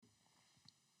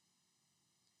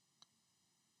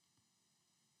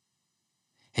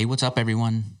Hey, what's up,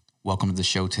 everyone? Welcome to the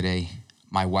show today.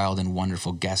 My wild and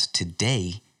wonderful guest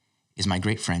today is my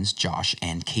great friends Josh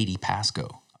and Katie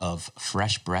Pascoe of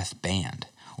Fresh Breath Band,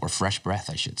 or Fresh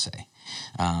Breath, I should say.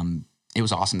 It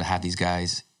was awesome to have these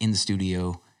guys in the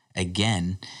studio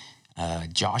again.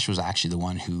 Josh was actually the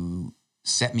one who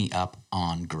set me up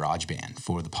on GarageBand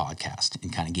for the podcast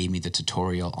and kind of gave me the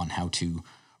tutorial on how to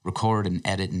record and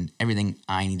edit and everything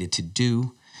I needed to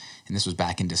do. And this was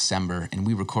back in December, and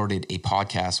we recorded a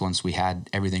podcast once we had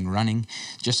everything running,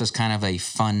 just as kind of a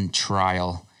fun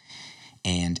trial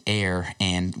and air,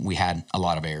 and we had a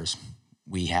lot of airs.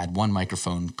 We had one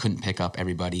microphone, couldn't pick up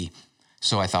everybody,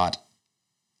 so I thought,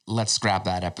 let's scrap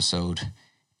that episode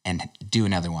and do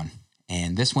another one.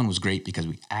 And this one was great because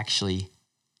we actually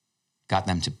got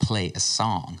them to play a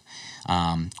song,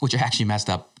 which I actually messed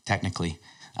up technically.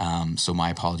 So my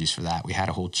apologies for that. We had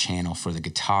a whole channel for the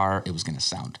guitar. It was going to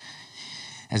sound,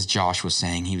 as Josh was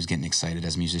saying, he was getting excited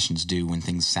as musicians do when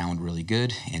things sound really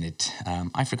good. And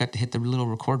I forgot to hit the little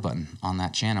record button on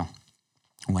that channel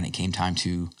when it came time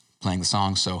to playing the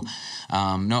song. So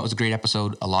no, it was a great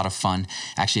episode, a lot of fun.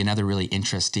 Actually, another really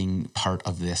interesting part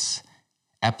of this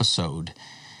episode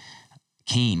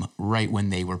came right when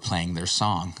they were playing their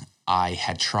song. I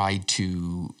had tried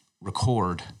to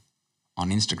record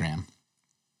on Instagram,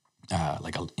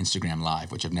 like an Instagram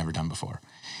Live, which I've never done before,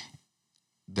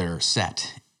 their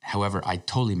set. However, I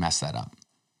totally messed that up.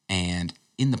 And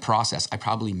in the process, I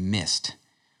probably missed,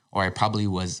 or I probably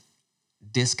was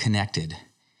disconnected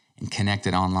and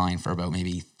connected online for about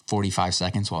maybe 45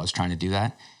 seconds while I was trying to do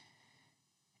that.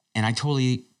 And I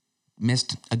totally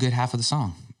missed a good half of the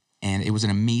song. And it was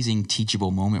an amazing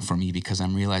teachable moment for me because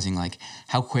I'm realizing like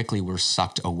how quickly we're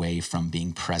sucked away from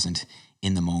being present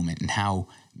in the moment and how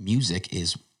music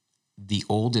is the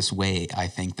oldest way, I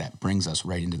think, that brings us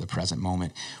right into the present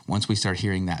moment. Once we start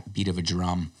hearing that beat of a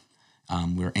drum,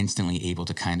 we're instantly able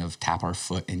to kind of tap our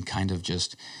foot and kind of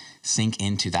just sink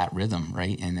into that rhythm,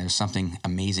 right? And there's something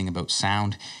amazing about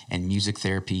sound and music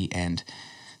therapy. And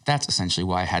that's essentially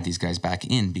why I had these guys back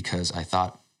in, because I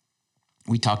thought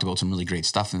we talked about some really great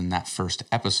stuff in that first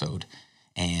episode.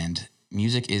 And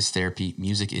music is therapy.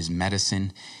 Music is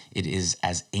medicine. It is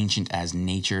as ancient as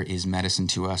nature is medicine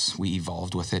to us. We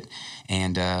evolved with it.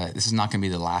 And this is not going to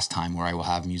be the last time where I will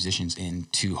have musicians in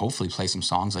to hopefully play some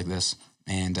songs like this.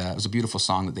 And it was a beautiful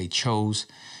song that they chose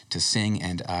to sing.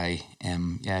 And I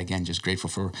am, again, just grateful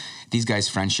for these guys'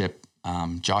 friendship.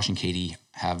 Josh and Katie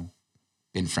have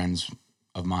been friends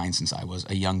of mine since I was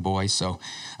a young boy. So,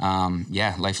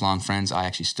 lifelong friends. I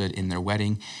actually stood in their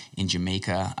wedding in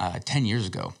Jamaica 10 years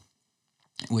ago,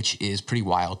 which is pretty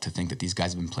wild to think that these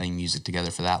guys have been playing music together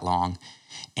for that long.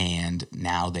 And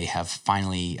now they have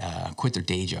finally quit their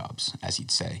day jobs, as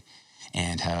you'd say,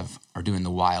 and are doing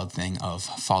the wild thing of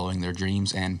following their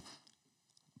dreams and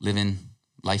living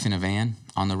life in a van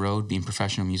on the road, being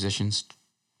professional musicians,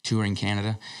 touring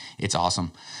Canada. It's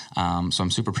awesome. So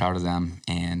I'm super proud of them.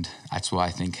 And that's why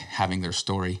I think having their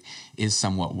story is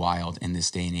somewhat wild in this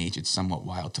day and age. It's somewhat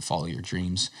wild to follow your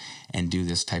dreams and do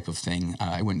this type of thing.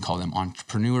 I wouldn't call them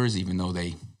entrepreneurs, even though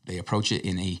they approach it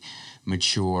in a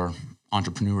mature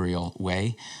entrepreneurial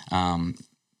way.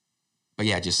 But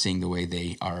yeah, just seeing the way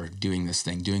they are doing this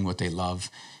thing, doing what they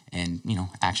love, and,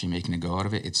 actually making a go out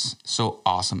of it. It's so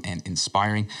awesome and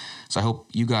inspiring. So I hope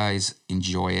you guys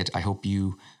enjoy it. I hope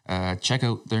you check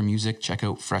out their music. Check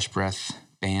out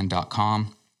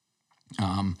freshbreathband.com.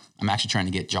 I'm actually trying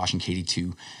to get Josh and Katie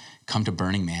to come to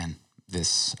Burning Man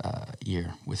this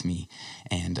year with me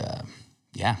and,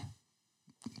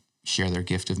 share their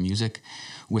gift of music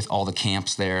with all the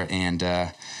camps there. And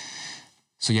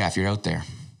if you're out there,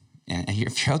 and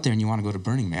if you're out there and you want to go to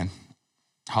Burning Man,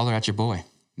 holler at your boy.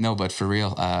 No, but for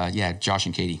real, Josh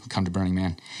and Katie, come to Burning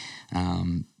Man.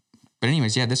 But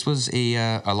anyways, this was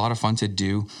a lot of fun to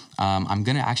do. I'm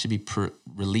going to actually be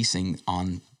releasing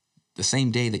on the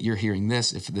same day that you're hearing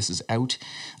this, if this is out,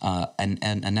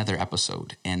 another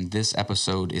episode. And this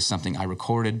episode is something I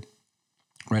recorded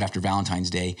right after Valentine's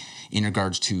Day in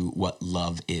regards to what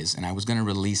love is. And I was going to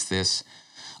release this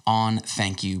on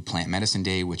Thank You Plant Medicine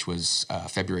Day, which was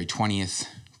February 20th,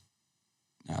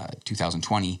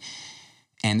 2020.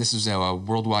 And this is a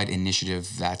worldwide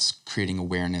initiative that's creating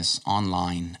awareness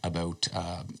online about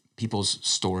people's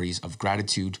stories of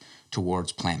gratitude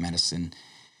towards plant medicine.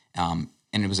 And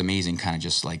it was amazing kind of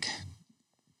just like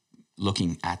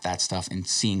looking at that stuff and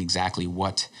seeing exactly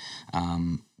what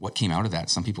came out of that.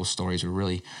 Some people's stories were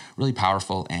really, really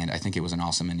powerful. And I think it was an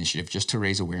awesome initiative just to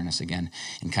raise awareness again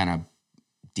and kind of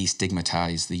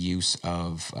destigmatize the use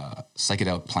of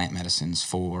psychedelic plant medicines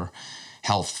for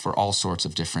health for all sorts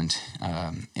of different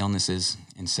illnesses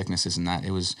and sicknesses and that.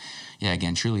 It was,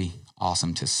 again, truly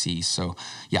awesome to see. So,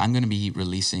 I'm going to be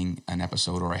releasing an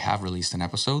episode, or I have released an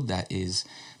episode that is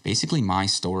basically my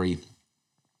story.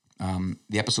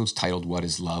 The episode's titled What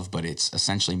is Love, but it's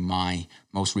essentially my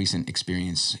most recent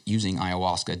experience using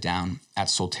ayahuasca down at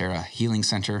Solterra Healing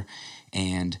Center,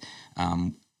 and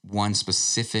one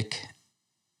specific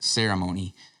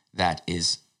ceremony that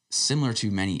is similar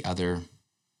to many other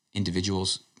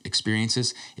individuals'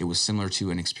 experiences. It was similar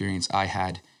to an experience I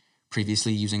had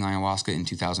previously using ayahuasca in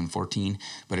 2014,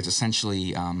 but it's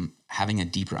essentially having a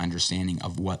deeper understanding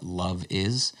of what love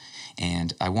is,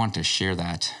 and I want to share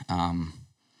that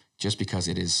just because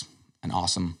it is an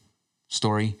awesome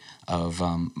story of,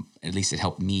 at least it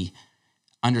helped me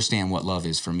understand what love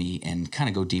is for me and kind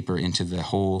of go deeper into the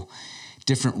whole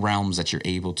different realms that you're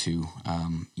able to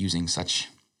using such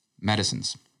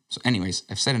medicines. So anyways,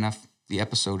 I've said enough. The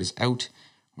episode is out.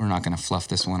 We're not going to fluff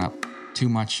this one up too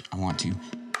much. I want to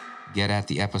get at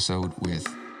the episode with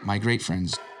my great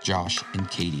friends, Josh and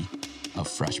Katie of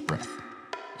Fresh Breath.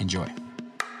 Enjoy.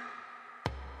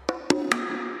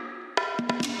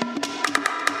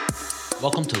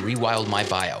 Welcome to Rewild My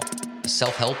Bio, a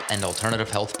self-help and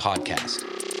alternative health podcast.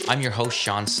 I'm your host,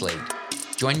 Sean Slade.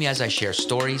 Join me as I share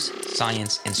stories,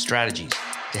 science, and strategies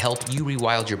to help you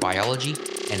rewild your biology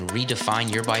and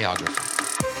redefine your biography.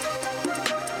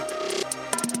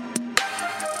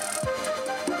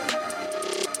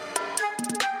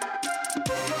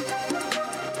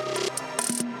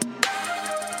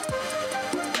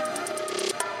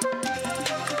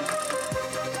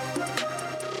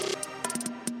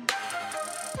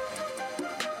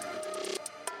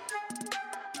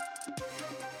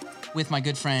 With my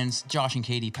good friends, Josh and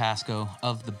Katie Pasco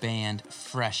of the band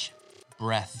Fresh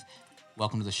Breath.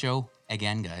 Welcome to the show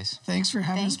again, guys. Thanks for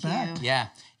having us back. Yeah,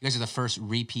 you guys are the first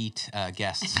repeat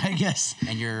guests. I guess.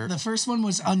 And you're the first one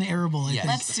was unairable. I think.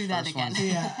 Let's do that again.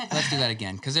 Yeah. Let's do that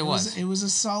again because it was a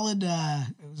solid.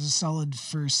 It was a solid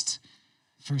first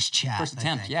chat. First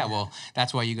attempt. Yeah. Well,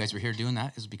 that's why you guys were here doing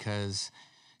that, is because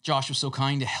Josh was so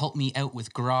kind to help me out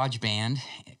with GarageBand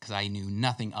because I knew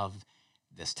nothing of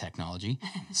this technology.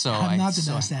 So I'm not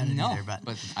the best at it no, either,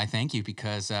 but I thank you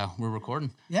because we're recording.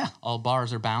 Yeah. All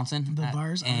bars are bouncing. The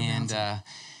bars are and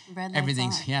Red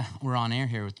everything's on. we're on air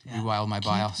here with Rewild My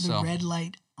Bio. Keep the red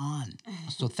light on.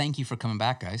 So thank you for coming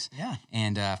back, guys. Yeah.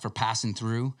 And for passing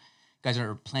through. You guys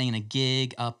are playing a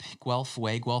gig up Guelph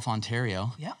Way, Guelph,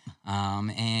 Ontario. Yeah.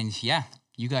 And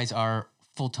you guys are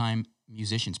full-time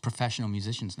musicians, professional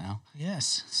musicians now.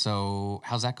 Yes. So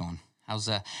how's that going?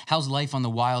 How's life on the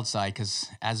wild side? Because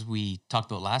as we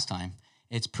talked about last time,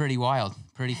 it's pretty wild,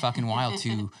 pretty fucking wild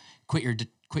to quit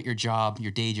your job,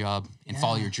 your day job, and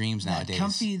follow your dreams nowadays.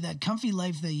 That comfy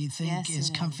life that you think is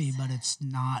comfy, but it's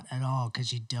not at all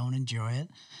because you don't enjoy it,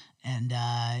 and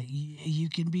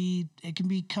it can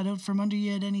be cut out from under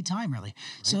you at any time, really.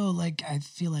 Right. So like I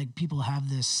feel like people have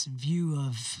this view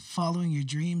of following your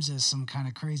dreams as some kind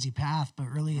of crazy path, but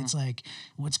really it's like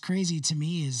what's crazy to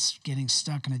me is getting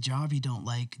stuck in a job you don't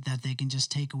like that they can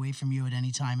just take away from you at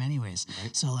any time anyways.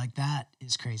 Right. So like that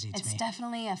is crazy to me. It's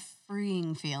definitely a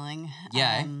freeing feeling.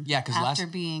 Yeah. Because after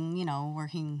being,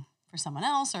 working for someone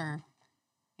else or,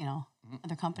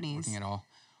 other companies. Working at all.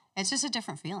 It's just a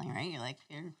different feeling, right?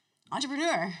 You're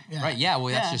entrepreneur. Yeah. Right. Yeah.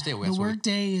 Well, that's just it. The work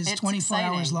day is 24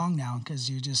 hours long now because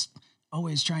you're just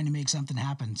always trying to make something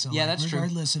happen. So that's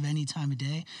regardless of any time of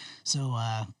day. So,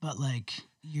 but like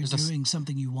you're doing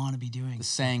something you want to be doing. The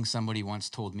saying somebody once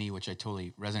told me, which I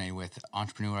totally resonated with,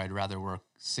 entrepreneur, I'd rather work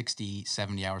 60,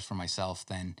 70 hours for myself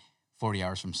than 40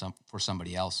 hours for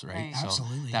somebody else. Right. So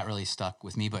absolutely. That really stuck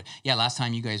with me. But last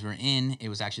time you guys were in, it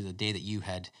was actually the day that you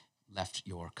had left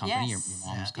your company, your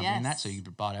mom's company, and that, so you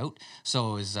bought out.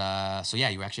 So it was,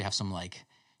 you actually have some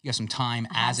you have some time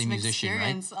as a musician,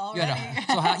 right?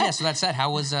 Already. So that said,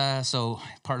 how was so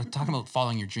part of talking about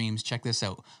following your dreams? Check this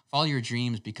out: follow your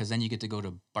dreams because then you get to go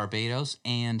to Barbados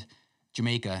and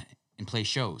Jamaica and play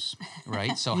shows,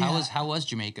 right? So how was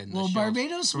Jamaica? And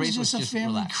Barbados was just a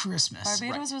family Christmas.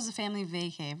 Barbados was a family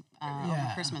vacay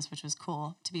over Christmas, which was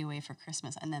cool to be away for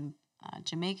Christmas, and then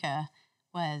Jamaica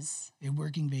was a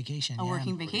working vacation.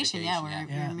 Working vacation. We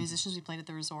were musicians. We played at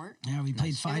the resort. Yeah, we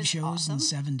played 5 shows in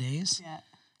 7 days. Yeah.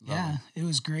 Yeah, it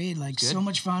was great. Like so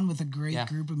much fun with a great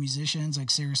group of musicians, like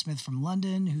Sarah Smith from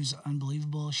London, who's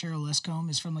unbelievable. Cheryl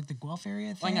Lescombe is from like the Guelph area.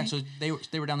 I think. Oh, yeah, so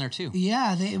they were down there too.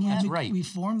 Yeah, That's right. We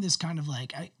formed this kind of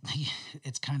like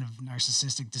it's kind of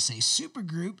narcissistic to say super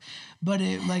group, but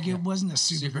it wasn't a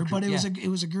super group, but it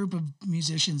was a group of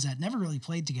musicians that never really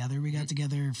played together. We got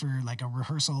together for like a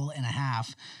rehearsal and a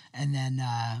half, and then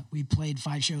we played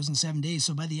 5 shows in 7 days.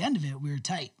 So by the end of it, we were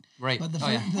tight. Right. But the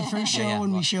first show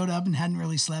when we showed up and hadn't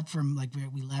really slept from like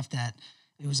we left at,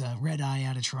 it was a Red Eye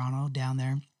out of Toronto down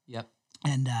there. Yep.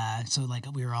 And so like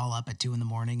we were all up at 2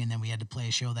 a.m, and then we had to play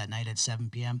a show that night at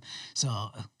 7 p.m. So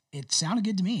it sounded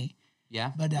good to me.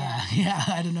 Yeah. But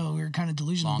I don't know. We were kind of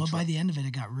delusional, but by the end of it,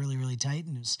 it got really, really tight,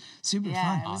 and it was super fun.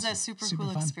 Yeah, it was a super cool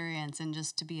experience, and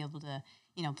just to be able to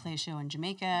play a show in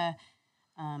Jamaica.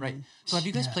 Right. So have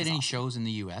you guys played any shows in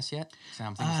the U.S. yet? So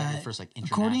I'm thinking it's your first like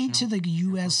international. According to the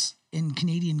U.S. and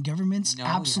Canadian governments,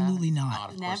 absolutely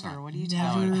not. Never. What are you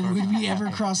talking about? Never would we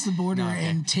ever cross the border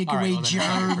and take away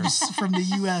jarbs from the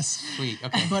U.S. Sweet.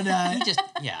 Okay. But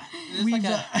we've.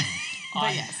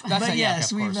 But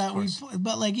yes, we've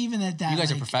but like even at that, you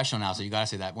guys are professional now, so you got to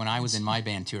say that. When I was in my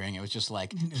band touring, it was just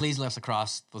like, please let us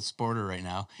across this border right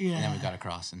now, and then we got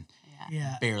across and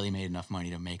barely made enough money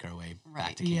to make our way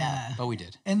back to Canada, but we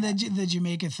did. And the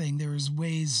Jamaica thing, there was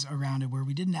ways around it where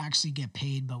we didn't actually get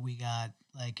paid, but we got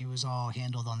like it was all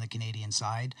handled on the Canadian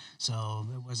side, so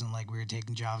it wasn't like we were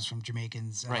taking jobs from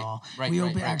Jamaicans at all. We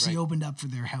opened up for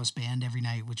their house band every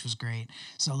night, which was great.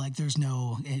 So like, there's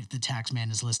no, if the tax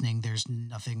man is listening, there's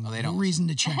nothing, no reason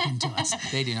to check into us.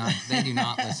 They do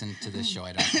not listen to this show.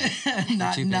 I don't think.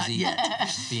 They're too busy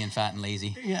being fat and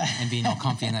lazy, and being all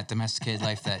comfy in that domesticated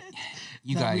life that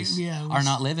you guys are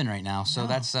not living right now. So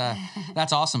that's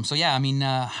awesome. So yeah, I mean,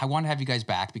 I want to have you guys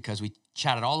back because we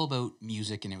chatted all about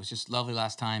music and it was just lovely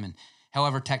last time. And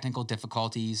however, technical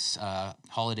difficulties,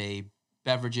 holiday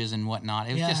beverages and whatnot.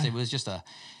 It was just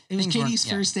it was Katie's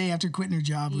first day after quitting her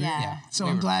job. So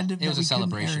I'm glad that it was a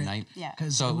celebration night. Yeah.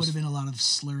 Because it would have been a lot of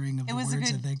slurring of the words, I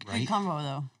think. It was a good combo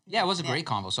though. Yeah, it was a great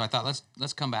combo. So I thought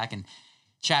let's come back and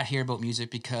chat here about music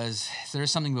because there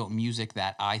is something about music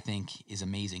that I think is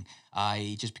amazing.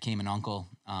 I just became an uncle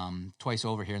twice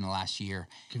over here in the last year.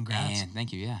 Congrats. And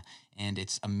thank you, yeah. And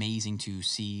it's amazing to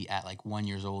see at like 1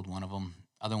 year old, one of them,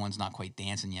 other one's not quite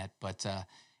dancing yet, but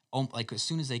like as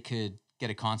soon as they could get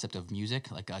a concept of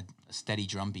music, like a steady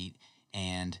drum beat,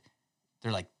 and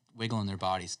they're like wiggling their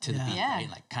bodies to the beat, right?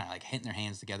 Like kind of like hitting their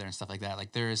hands together and stuff like that.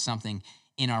 Like there is something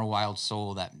in our wild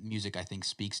soul that music I think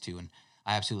speaks to, and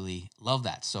I absolutely love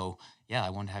that. So yeah, I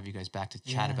wanted to have you guys back to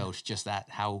chat about just that,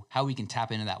 how we can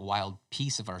tap into that wild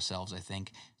piece of ourselves, I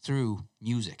think, through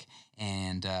music.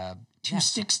 And Two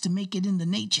sticks to make it in the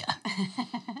nature.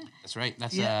 That's right.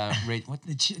 That's what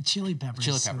the Chili Peppers.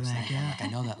 Chili Peppers. Like, I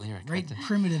know that lyric. Right,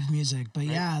 primitive music, but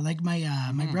like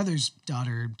my brother's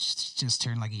daughter just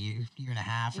turned like a year and a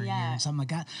half or a year or something like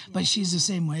that. But she's the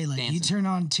same way. Like dancing. You turn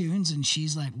on tunes and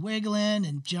she's like wiggling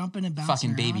and jumping and bouncing. Fucking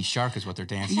around. Baby Shark is what they're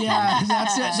dancing. Yeah,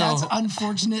 that's it. So, that's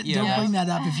unfortunate. Yeah. Don't bring that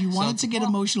up. If you wanted to get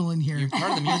emotional in here, you're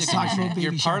part of the music industry.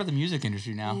 You're part of the music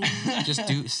industry now. Just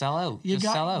sell out.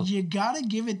 Sell out. You gotta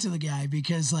give it to the guy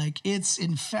because like it's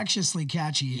infectiously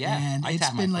catchy and it's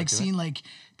been like seen like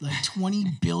 20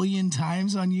 billion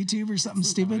times on YouTube or something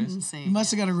stupid. Insane, you must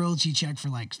have got a royalty check for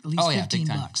like at least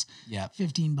 $15. Yeah,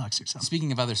 $15 or something.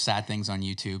 Speaking of other sad things on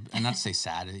YouTube, and not to say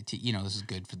sad, this is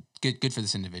good for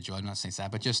this individual. I'm not saying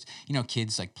sad, but just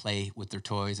kids like play with their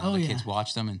toys and other kids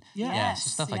watch them and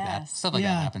stuff like that. Stuff like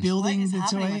that happens. Building the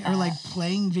toy or like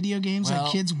playing video games,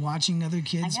 like kids watching other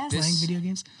kids playing video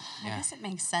games. I guess it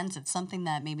makes sense. It's something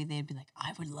that maybe they'd be like,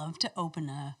 I would love to open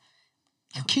a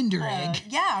Kinder Egg.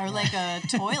 Or like a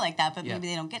toy like that, but maybe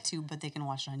they don't get to, but they can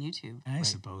watch it on YouTube. I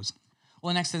suppose. Well,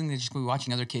 the next thing they're just going to be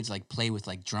watching other kids like play with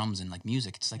like drums and like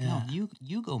music. It's like, no,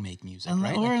 you go make music,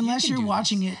 right? Or like, unless you're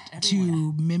watching it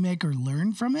to mimic or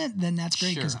learn from it, then that's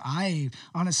great. Because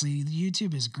honestly,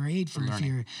 YouTube is great for if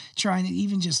you're trying to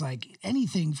even just like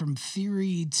anything from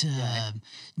theory to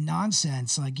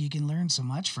nonsense. Like you can learn so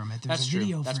much from it. There's a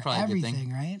video for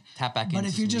everything, right? Tap back. But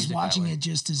if you're just watching it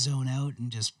just to zone out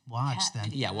and just watch,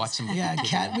 then watch some.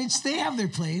 Which they have their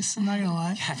place. I'm not gonna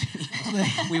lie.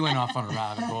 We went off on a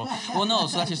rabbit hole. Well, no,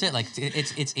 so that's just it. Like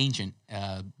it's ancient.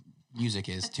 Music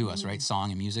is to us, right?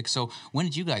 Song and music. So when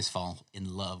did you guys fall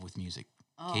in love with music?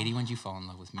 Katie, when did you fall in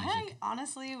love with music?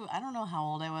 Honestly, I don't know how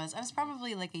old I was. I was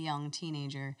probably like a young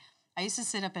teenager. I used to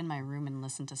sit up in my room and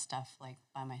listen to stuff like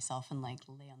by myself and like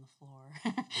lay on the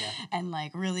floor and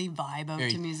like really vibe out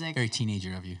to music. Very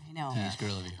teenager of you. I know. Teenage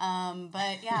girl of you.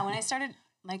 But yeah, when I started,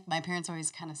 like my parents always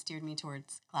kind of steered me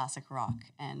towards classic rock.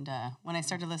 And when I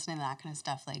started listening to that kind of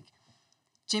stuff, like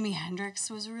Jimi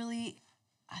Hendrix was really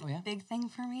a big thing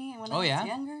for me when I was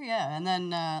younger. Yeah, and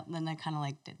then I kind of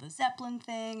like did the Zeppelin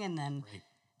thing, and then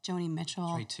Joni Mitchell.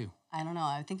 That's right too. I don't know.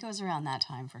 I think it was around that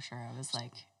time for sure. I was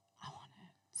like, I want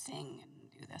to sing and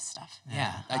do this stuff.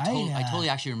 Yeah, I totally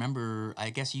actually remember. I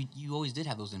guess you always did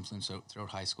have those influences throughout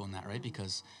high school and that, right?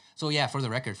 Because for the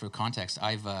record, for context,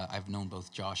 I've known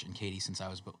both Josh and Katie since I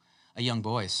was a young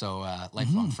boy, so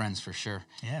lifelong friends for sure.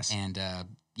 Yes, and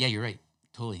you're right,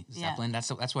 totally. Zeppelin.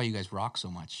 That's why you guys rock so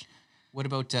much. What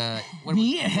about what about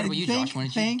you, Josh? When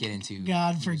did you get into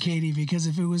God for Katie? Because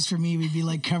if it was for me, we'd be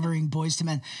like covering Boys to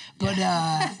Men. But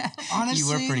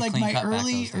honestly, like my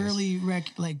early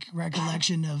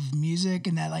recollection of music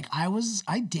and that, like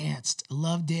I danced,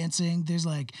 loved dancing. There's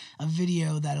like a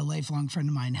video that a lifelong friend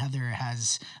of mine, Heather,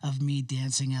 has of me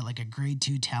dancing at like a grade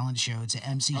 2 talent show to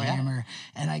MC Hammer,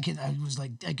 and I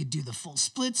could do the full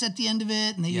splits at the end of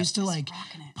it, and they used to like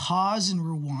pause and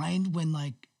rewind when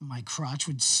like my crotch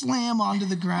would slam onto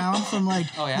the ground from like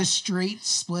the straight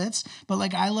splits. But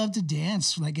like I love to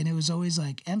dance, like, and it was always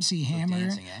like MC Hammer.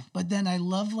 Dancing, But then I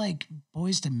love like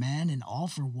Boys to Men and All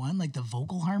for One, like the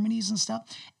vocal harmonies and stuff.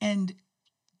 And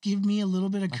give me a little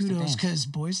bit of kudos because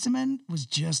Boys to Men was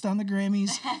just on the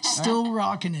Grammys, still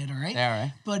rocking it. All right. Yeah,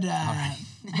 right. But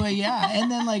but yeah, and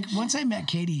then like once I met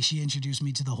Katie, she introduced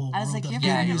me to the whole world. I was like, of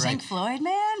you're music. Pink Floyd,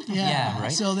 man. Yeah,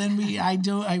 right. So then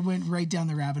I went right down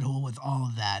the rabbit hole with all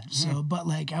of that. So, but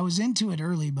like I was into it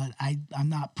early, but I'm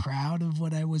not proud of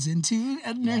what I was into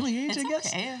at an early age. I guess.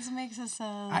 Okay, it makes us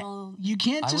a little. You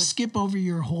can't just skip over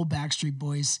your whole Backstreet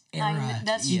Boys era.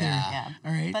 That's either. Yeah.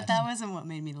 All right. But that wasn't what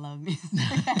made me love music.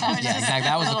 Exactly.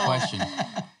 That was the question.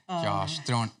 Josh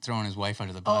throwing his wife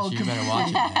under the bus. You better watch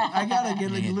it, man. I gotta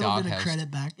get like a little bit of credit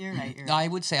back. You're right. I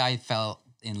would say I fell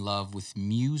in love with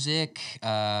music.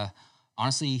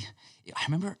 Honestly, I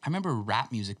remember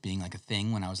rap music being like a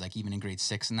thing when I was like even in grade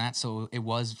 6 and that. So it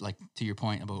was like, to your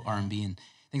point about R&B and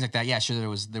things like that. Yeah, sure, there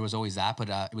was always that, but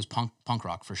it was punk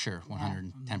rock for sure,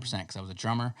 110%, because I was a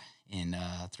drummer in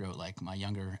throughout like my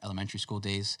younger elementary school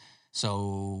days.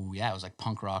 So yeah, it was like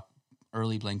punk rock,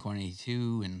 early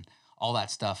Blink-182 and all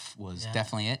that stuff was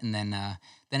definitely it. And then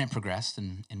it progressed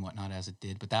and whatnot as it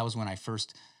did. But that was when I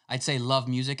first, I'd say, loved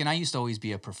music. And I used to always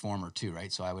be a performer too,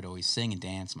 right? So I would always sing and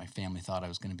dance. My family thought I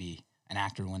was going to be an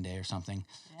actor one day or something.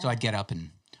 Yeah. So I'd get up and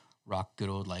rock good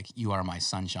old like You Are My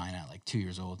Sunshine at like 2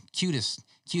 years old. Cutest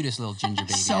little ginger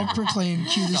baby. Self-proclaimed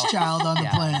cutest child on the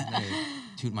planet.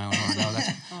 Toot my own horn. No,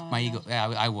 that's my ego. Yeah,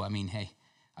 I mean, hey,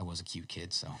 I was a cute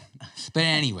kid. So, but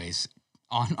anyways,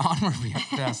 onward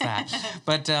past that.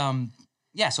 But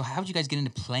so how did you guys get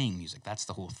into playing music? That's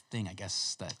the whole thing, I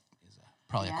guess. That is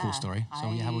probably a cool story. So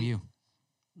how about you?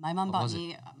 My mom bought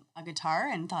me a guitar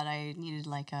and thought I needed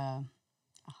like a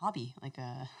hobby, like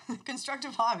a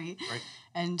constructive hobby. Right.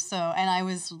 And I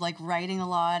was like writing a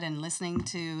lot and listening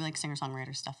to like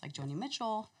singer-songwriter stuff like Joni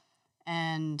Mitchell.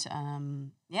 And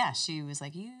she was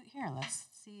like, let's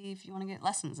see if you want to get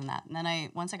lessons in that. And then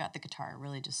once I got the guitar, I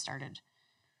really just started.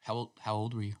 How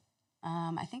old were you?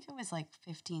 I think it was like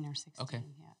 15 or 16. Okay.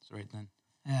 Yeah. That's right then.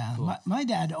 Yeah, cool. my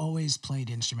dad always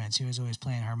played instruments. He was always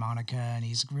playing harmonica, and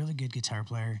he's a really good guitar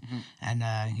player. Mm-hmm.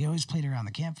 And he always played around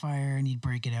the campfire, and he'd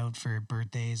break it out for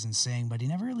birthdays and sing, but he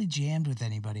never really jammed with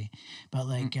anybody. But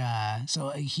like, so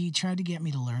he tried to get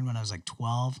me to learn when I was like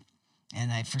 12.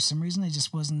 And for some reason, I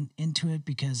just wasn't into it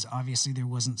because obviously there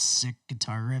wasn't sick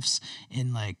guitar riffs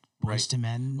in like Boys to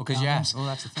Men. Because that's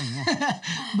the thing. Yeah.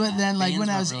 But then like when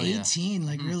I was really 18,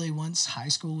 like really once high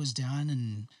school was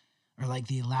done or like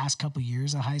the last couple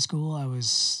years of high school, I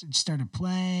started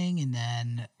playing and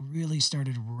then really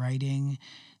started writing.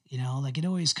 You know, like it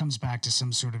always comes back to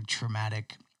some sort of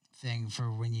traumatic thing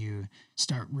for when you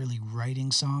start really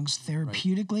writing songs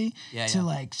therapeutically to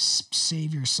like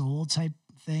save your soul type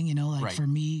thing, you know, like for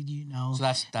me, you know, so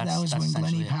that was when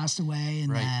Glennie passed away,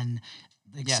 and then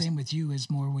like same with you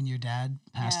is more when your dad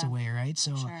passed away, right?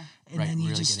 So and then you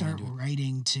really just start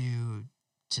writing to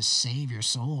save your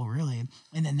soul, really,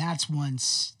 and then that's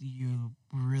once you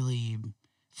really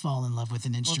fall in love with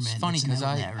an instrument. It's funny because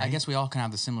I guess we all kind of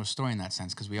have the similar story in that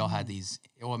sense because we all had these.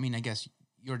 Well, I mean, I guess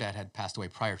your dad had passed away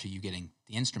prior to you getting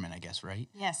the instrument, I guess, right?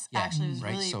 Yes, actually, it was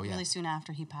really soon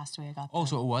after he passed away. I got.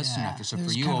 So it was soon after. So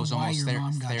for you, it was almost there.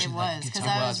 It was because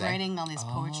I was writing all this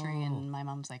poetry, and my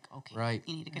mom's like, "Okay,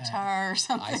 you need a guitar or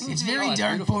something." It's very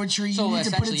dark poetry. You need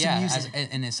to put it to music.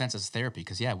 In a sense, it's therapy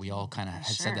because we all kind of had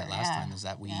said that last time. Is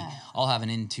that we all have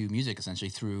an into music essentially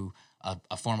through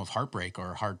a form of heartbreak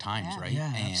or hard times, right?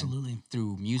 Yeah, absolutely.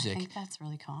 Through music, I think that's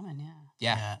really common.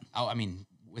 Yeah. I mean,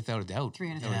 Without a doubt. 3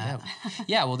 out of Without a doubt.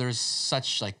 Yeah, well, there's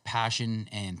such like passion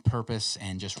and purpose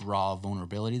and just raw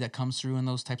vulnerability that comes through in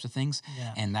those types of things.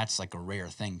 Yeah. And that's like a rare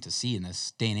thing to see in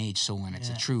this day and age. So when it's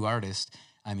a true artist,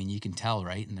 I mean, you can tell,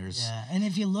 right? And there's and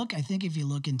if you look, I think if you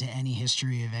look into any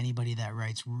history of anybody that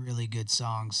writes really good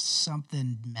songs,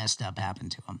 something messed up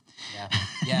happened to them.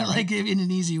 Yeah, like in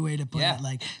an easy way to put it,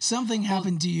 like something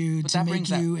happened to you to make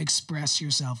you express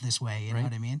yourself this way. You know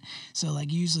what I mean? So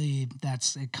like usually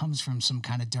it comes from some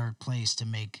kind of dark place to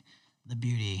make the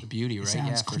beauty. The beauty, right? It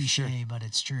sounds for cliche, sure. but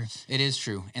it's true. It is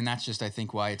true. And that's just, I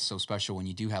think, why it's so special when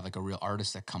you do have like a real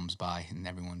artist that comes by and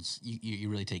everyone's, you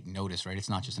really take notice, right? It's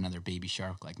not just another Baby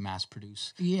Shark, like mass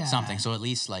produce something. So at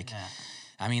least like,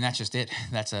 I mean, that's just it.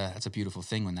 That's a beautiful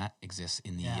thing when that exists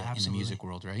in the music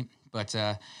world, right? But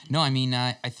no, I mean,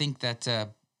 I think that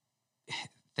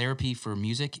therapy for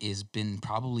music has been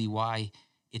probably why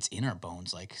it's in our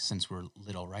bones, like since we're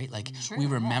little, right? Like we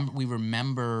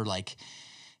remember like,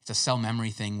 it's a cell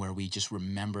memory thing where we just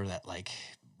remember that, like,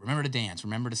 remember to dance,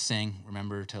 remember to sing,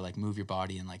 remember to like move your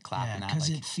body and like clap and that.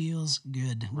 Because like, it feels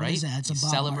good. What right? is that? It's a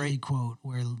Bob Marley quote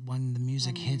where when the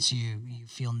music hits you, you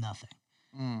feel nothing.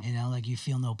 You know, like you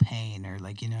feel no pain or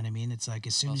like, you know what I mean? It's like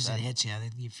as soon as it hits you,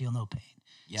 you feel no pain.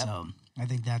 Yep. So I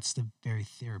think that's the very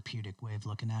therapeutic way of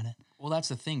looking at it. Well, that's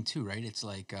the thing too, right? It's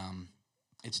like,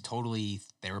 it's totally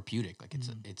therapeutic. Like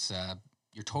it's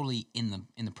you're totally in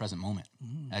the present moment,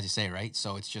 as you say, right?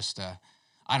 So it's just,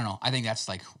 I don't know. I think that's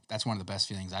one of the best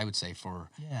feelings I would say for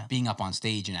being up on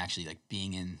stage and actually like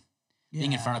being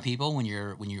in front of people when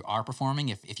you are performing.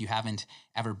 If you haven't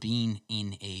ever been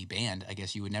in a band, I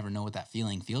guess you would never know what that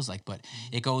feeling feels like. But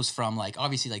it goes from like,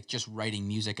 obviously like just writing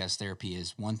music as therapy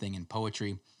is one thing in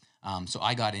poetry. So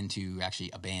I got into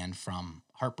actually a band from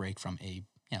heartbreak, from a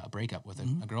breakup with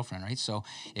a girlfriend, right? So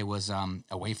it was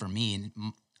a way for me,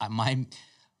 and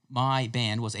my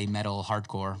band was a metal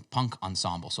hardcore punk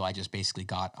ensemble. So I just basically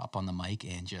got up on the mic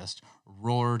and just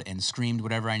roared and screamed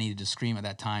whatever I needed to scream at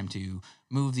that time to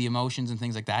move the emotions and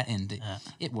things like that. And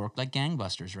it worked like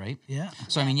gangbusters, right? Yeah.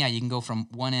 So, I mean, you can go from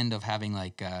one end of having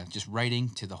like just writing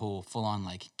to the whole full on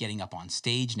like getting up on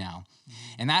stage now.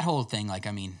 And that whole thing, like,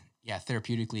 I mean,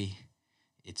 therapeutically,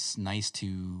 it's nice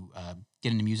to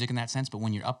get into music in that sense. But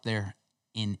when you're up there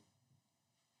in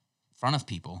front of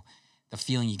people, the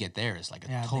feeling you get there is like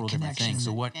a total different thing.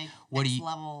 So what do you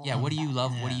what do you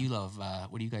love? What do you love?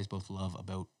 What do you guys both love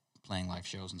about playing live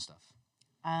shows and stuff?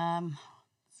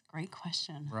 It's a great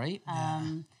question. Right?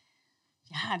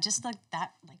 Just like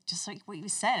that, like just like what you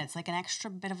said, it's like an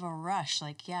extra bit of a rush.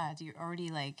 Like, you're already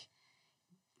like,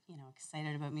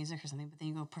 excited about music or something, but then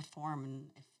you go perform and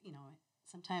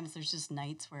sometimes there's just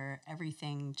nights where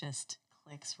everything just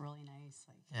clicks really nice.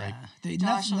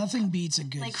 Like, nothing beats a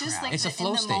good crowd. Just like it's a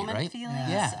flow state, right?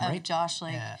 Feelings of Josh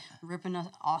ripping an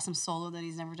awesome solo that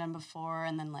he's never done before,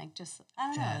 and then like just I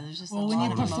don't know. There's just when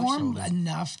you perform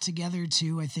enough together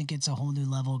too, I think it's a whole new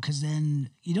level because then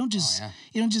you don't just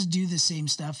do the same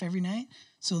stuff every night.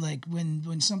 So like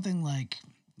when something like,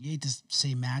 you hate to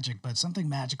say magic, but something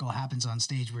magical happens on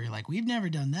stage where you're like, we've never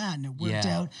done that, and it worked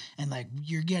out, and like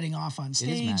you're getting off on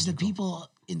stage, the people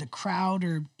in the crowd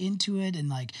are into it and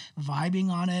like vibing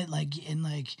on it, like, and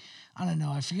like, I don't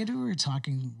know, I forget who we were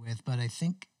talking with, but I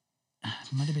think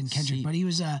it might have been Kendrick, but he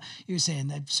was saying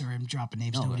that, sorry, I'm dropping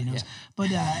names, nobody knows.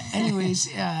 But anyways,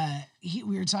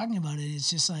 we were talking about it. It's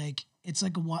just like, it's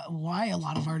like why a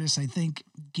lot of artists, I think,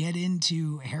 get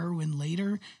into heroin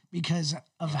later because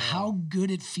of how good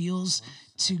it feels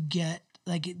to get,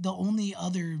 like, the only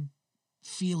other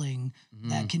feeling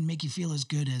that can make you feel as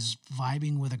good as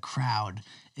vibing with a crowd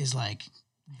is like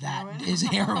that is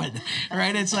heroin,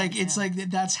 right? It's like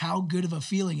that's how good of a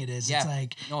feeling it is. It's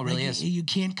like, no, it really is. You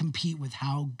can't compete with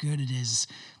how good it is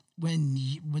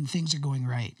when things are going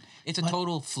right. It's a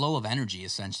total flow of energy,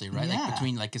 essentially, right? Like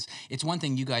between, like, it's one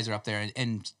thing you guys are up there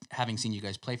and having seen you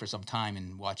guys play for some time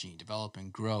and watching you develop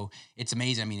and grow, it's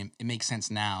amazing. I mean, it makes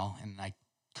sense now, and like,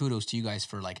 kudos to you guys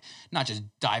for like not just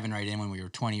diving right in when we were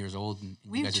 20 years old. And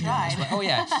We've you guys tried. Are doing this, right? Oh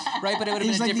yeah, right. But it would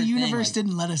have been like a different the universe thing.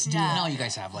 didn't let us do it. Now you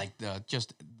guys have like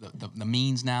the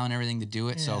means now and everything to do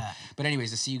it. So, but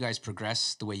anyways, to see you guys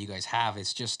progress the way you guys have,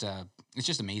 it's just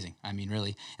amazing. I mean,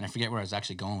 really. And I forget where I was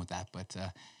actually going with that, but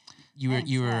you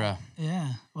were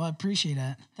yeah. Well, I appreciate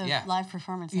that. The live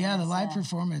performance. Yeah, the live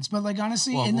performance. But like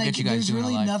honestly, and we'll like get you guys there's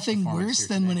really nothing performance worse here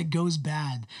than today. when it goes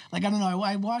bad. Like I don't know,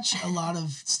 I watch a lot of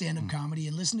stand-up comedy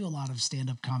and listen to a lot of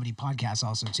stand-up comedy podcasts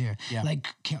also too. Yeah. Like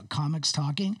comics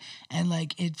talking, and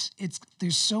like it's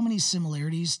there's so many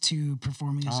similarities to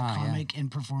performing as a comic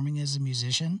and performing as a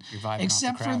musician. You're vibing off the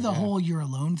except for crowd, the whole you're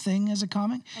alone thing as a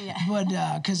comic. Yeah. But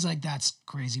because like that's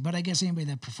crazy. But I guess anybody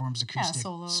that performs acoustic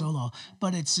solo.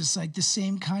 But it's just like the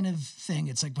same kind of thing.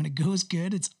 It's like when it goes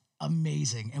good, it's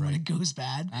amazing, and when it goes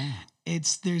bad,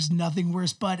 there's nothing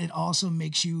worse. But it also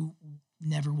makes you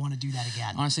never want to do that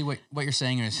again. Honestly, what you're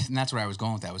saying is, and that's where I was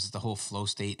going with that, was the whole flow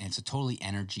state, and it's a totally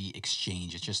energy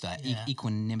exchange. It's just that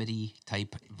equanimity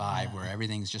type vibe where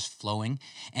everything's just flowing,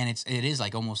 and it is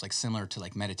like almost like similar to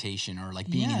like meditation or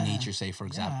like being in nature, say for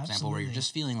example, where you're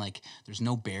just feeling like there's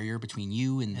no barrier between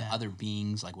you and the other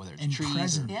beings, like whether it's and trees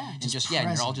present. and just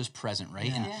and you're all just present,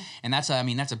 right? And that's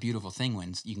that's a beautiful thing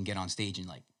when you can get on stage and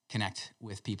like connect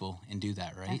with people and do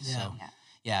that, right? So.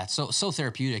 Yeah, it's so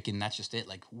therapeutic, and that's just it.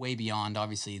 Like way beyond,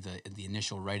 obviously, the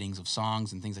initial writings of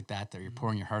songs and things like that you're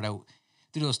pouring your heart out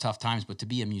through those tough times. But to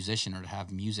be a musician or to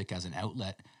have music as an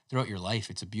outlet throughout your life,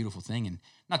 it's a beautiful thing. And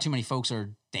not too many folks are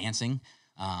dancing.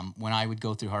 When I would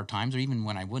go through hard times, or even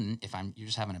when I wouldn't, if you're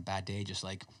just having a bad day, just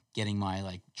like getting my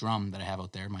like drum that I have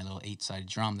out there, my little 8-sided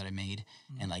drum that I made,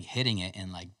 and like hitting it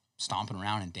and like stomping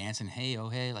around and dancing, hey, oh,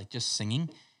 hey, like just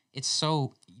singing. It's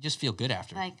so, you just feel good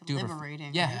after. Like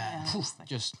liberating. Yeah.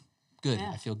 Just good.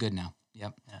 I feel good now.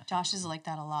 Yep. Yeah. Josh is like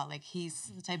that a lot. Like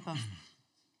he's the type of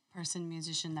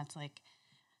musician that's like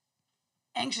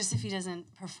anxious if he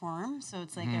doesn't perform. So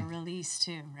it's like a release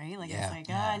too, right? Like it's like,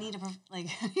 I need to perform.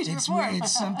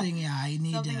 It's something, I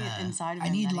need something inside of I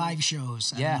him need live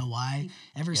shows. I don't know why.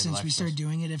 Ever since we started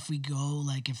doing it, if we go,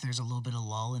 like if there's a little bit of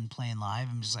lull in playing live,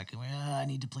 I'm just like, well, I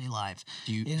need to play live.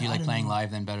 Do you like playing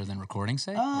live then better than recording,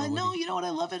 say? No, you know what?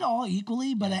 I love it all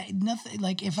equally, but nothing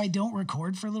like if I don't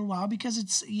record for a little while,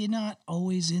 because you're not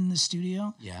always in the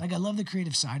studio. Yeah. Like I love the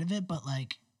creative side of it, but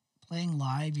like playing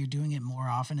live, you're doing it more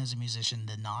often as a musician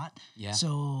than not. Yeah.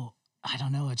 So I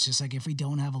don't know. It's just like if we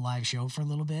don't have a live show for a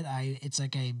little bit, I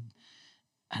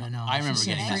don't know. I remember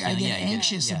getting that. I get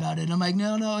anxious about it. I'm like,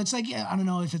 no. It's like, I don't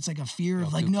know if it's like a fear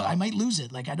of like, I might lose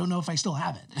it. Like, I don't know if I still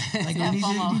have it. Like,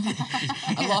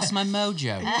 I lost my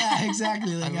mojo. Yeah,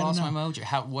 exactly. Like, I lost my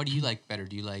mojo. What do you like better?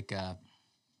 Do you like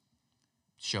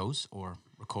shows or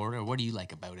record, or what do you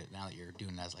like about it now that you're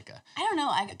doing it as like a I don't know.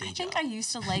 I think I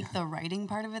used to like the writing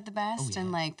part of it the best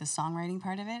and like the songwriting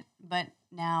part of it, but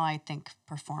now I think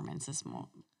performance is more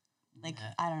like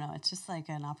I don't know. It's just like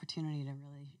an opportunity to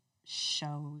really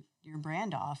show your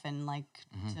brand off and like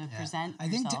to present I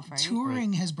think yourself, right?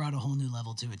 touring has brought a whole new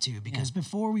level to it too, because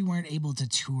before we weren't able to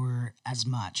tour as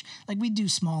much. Like we'd do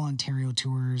small Ontario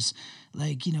tours,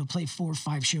 like, play 4 or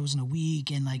 5 shows in a week,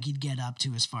 and like you'd get up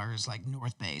to as far as like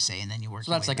North Bay, say, and then you work.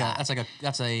 So that's a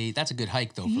good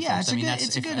hike though. For folks. folks.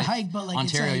 It's a good hike, but like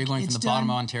Ontario, you're going from the bottom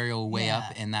of done, Ontario way up,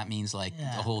 and that means like the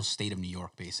whole state of New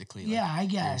York, basically. Like, I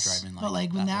guess. Driving, but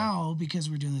like now, because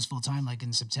we're doing this full time, like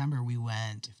in September, we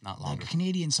went if not longer, the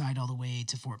Canadian side all the way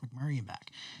to Fort McMurray and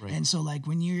back. Right. And so like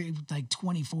when you're like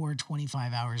 24,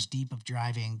 25 hours deep of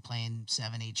driving, playing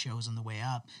 7, 8 shows on the way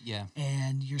up,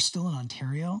 and you're still in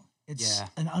Ontario, it's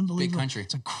an unbelievable big country.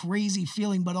 It's a crazy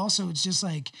feeling, but also it's just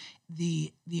like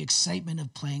the excitement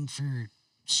of playing for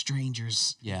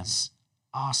strangers is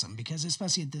awesome, because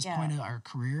especially at this point of our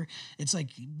career, it's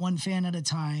like one fan at a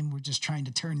time. We're just trying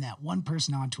to turn that one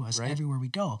person on to us everywhere we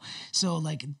go. So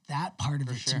like that part of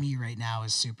it to me right now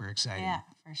is super exciting. Yeah,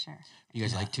 for sure. You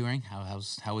guys like touring? How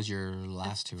was your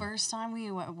last tour? First time we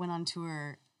went on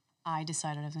tour, I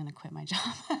decided I was going to quit my job.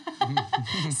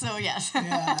 So yes.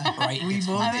 Yeah. Right. We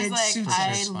both, I was it like, suits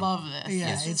I us. love this.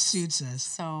 Yeah, this it suits us.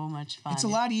 So much fun. It's a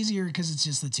lot easier because it's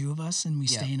just the two of us and we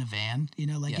stay in a van.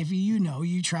 Like if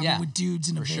you travel with dudes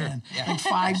in a van, like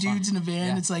 5 dudes in a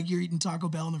van, it's like you're eating Taco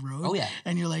Bell on the road. Oh yeah.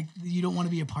 And you're like, you don't want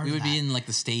to be a part of that. We would be in like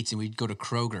the States and we'd go to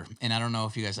Kroger, and I don't know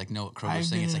if you guys like know what Kroger's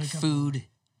saying. It's like food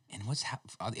and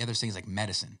the other thing is like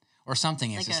medicine. Or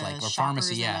something. It's just like, or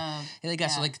pharmacy, they got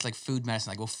so like food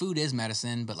medicine. Like, well, food is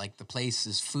medicine, but like the place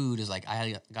is food is like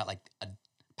I got like a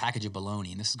package of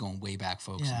bologna, and this is going way back,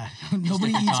 folks. Yeah,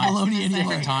 nobody eats bologna anymore.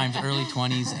 Different times, early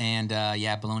 20s, and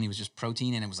bologna was just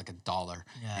protein, and it was like $1.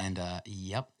 Yeah. And I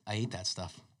ate that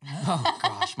stuff. Oh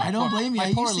gosh, I don't blame you.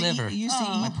 My poor liver. I used to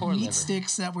eat meat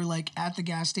sticks that were like at the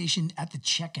gas station at the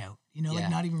checkout.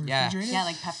 Like not even refrigerated. Yeah,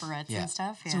 like pepperettes and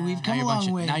stuff. Yeah. So we've come a long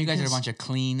way. Now you guys are a bunch of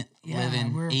clean,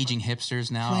 living, aging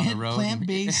hipsters now on the road.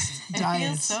 Plant-based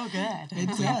diets. It feels so good.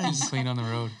 It does. Clean on the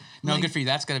road. No, good for you.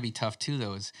 That's got to be tough too,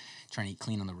 though, is trying to eat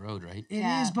clean on the road, right? It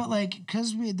is, but like,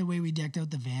 because the way we decked out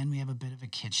the van, we have a bit of a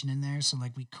kitchen in there. So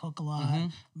like we cook a lot,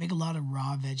 make a lot of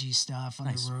raw veggie stuff on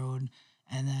the road.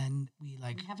 And then we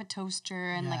have a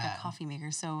toaster and like a coffee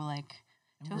maker. So like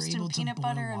toast and peanut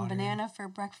butter and banana for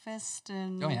breakfast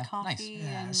and coffee. Nice.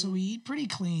 Yeah, so we eat pretty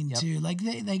clean too. Like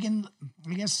they can,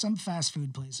 I guess some fast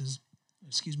food places,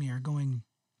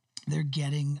 they're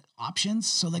getting options.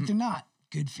 So like they're not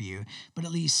good for you, but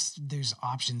at least there's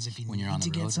options if you need to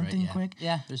get something quick.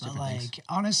 Yeah, there's different things.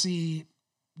 Honestly,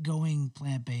 going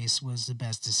plant-based was the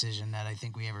best decision that I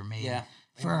think we ever made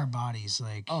for our bodies.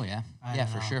 Like,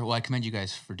 for sure. Well, I commend you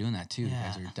guys for doing that too. You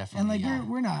guys are definitely. And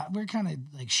like we're kind of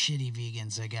like shitty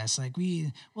vegans, I guess. Like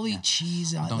we'll eat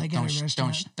cheese at a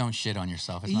restaurant. Don't shit on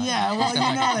yourself. It's well, you know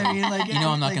what I mean. Like,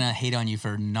 I'm not gonna hate on you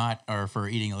for for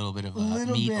eating a little bit of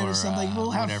meat or something. Like,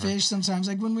 we'll have whatever. fish sometimes.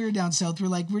 Like when we were down south,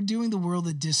 we're doing the world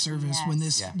a disservice when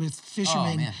this with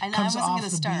fishermen comes off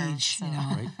the beach.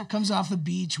 So. Comes off the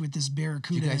beach with this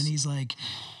barracuda, and he's like,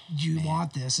 "You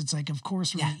want this?" It's like, of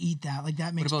course we're gonna eat that. Like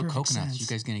that makes perfect coconuts? sense. You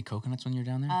guys get any coconuts when you're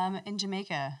down there? In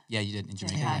Jamaica. Yeah, you did in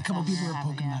Jamaica. Yeah, a couple people were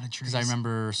poking out of trees. Because I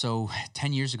remember,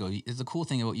 10 years ago, the cool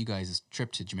thing about you guys'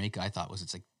 trip to Jamaica, I thought was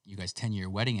it's like you guys' 10-year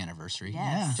wedding anniversary.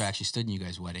 Yes. Which I actually stood in you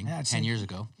guys' wedding 10 years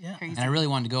ago. Yeah. Crazy. And I really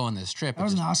wanted to go on this trip. That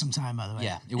was an awesome time, by the way.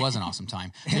 Yeah, it was an awesome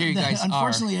time. So here you guys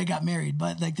Unfortunately, I got married,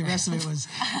 but like the rest of it was.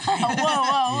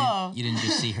 Whoa. You didn't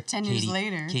just see her. 10 years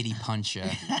later. Katie punch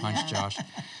Josh.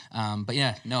 But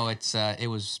yeah, no, it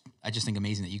was, I just think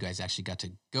amazing that you guys actually got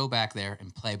to go back there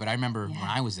and play. But I remember when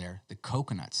I was there, the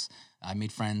coconuts, I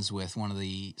made friends with one of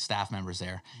the staff members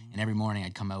there, and every morning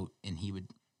I'd come out and he would,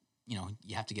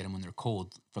 you have to get them when they're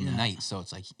cold from the night. So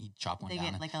it's like he'd chop one they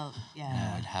down. Get like a,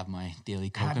 I'd have my daily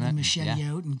coconut. Have the machete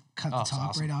out and cut the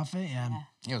top right off it. Yeah.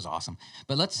 It was awesome.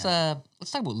 But let's talk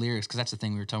about lyrics, because that's the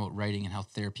thing we were talking about, writing and how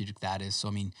therapeutic that is. So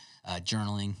I mean,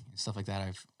 journaling and stuff like that.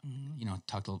 I've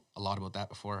talked a lot about that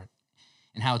before,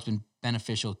 and how it's been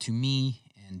beneficial to me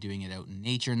and doing it out in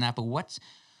nature and that. But what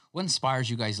inspires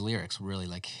you guys' lyrics really?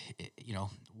 Like,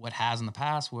 what has in the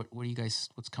past? What do you guys?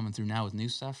 What's coming through now with new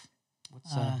stuff?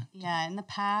 In the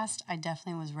past, I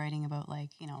definitely was writing about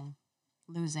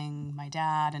losing my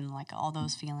dad and like all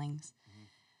those feelings.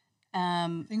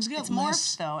 Things get it's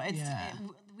morphed though.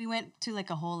 We went to like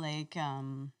a whole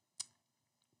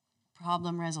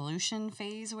problem resolution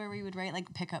phase where we would write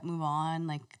like pick up, move on,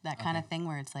 like that kind of thing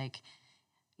where it's like,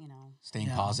 staying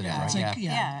positive, right? Like,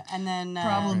 and then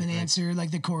problem and answer. Like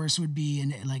the chorus would be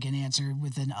an answer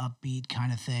with an upbeat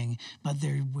kind of thing, but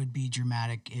there would be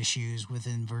dramatic issues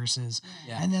within verses.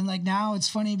 And then like now it's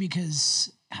funny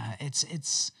because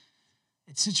it's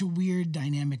such a weird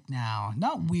dynamic now.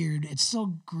 Not weird. It's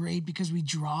still great because we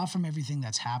draw from everything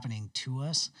that's happening to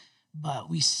us, but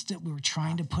we were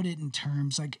trying to put it in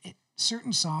terms like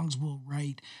certain songs we'll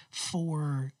write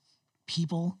for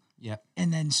people. Yeah.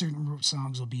 And then certain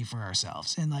songs will be for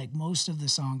ourselves. And like most of the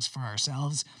songs for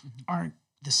ourselves aren't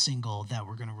the single that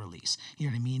we're going to release. You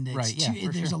know what I mean?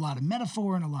 There's a lot of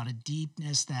metaphor and a lot of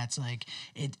deepness that's like,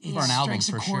 it strikes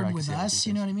a chord with us.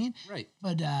 You know what I mean? Right.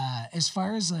 But as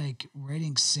far as like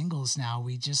writing singles now,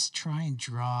 we just try and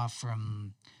draw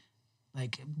from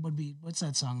like, what's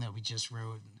that song that we just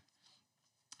wrote?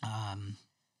 What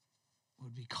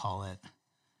would we call it?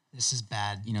 This is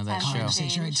bad. That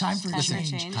conversation. Change. Time for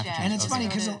change. And it's funny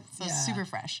because it's super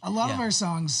fresh. A lot of our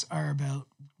songs are about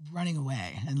running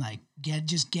away and like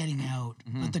getting out,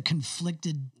 but the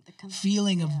conflicted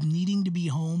feeling of needing to be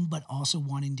home, but also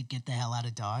wanting to get the hell out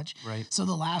of Dodge. Right. So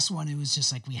the last one, it was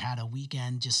just like we had a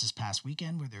weekend just this past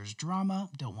weekend where there's drama.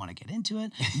 Don't want to get into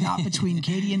it. Not between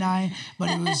Katie and I,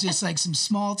 but it was just like some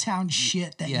small town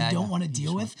shit that you don't want to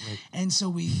deal with. Right. And so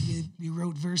we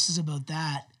wrote verses about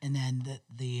that, and then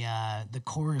the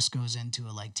chorus goes into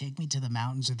it like, take me to the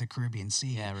mountains of the Caribbean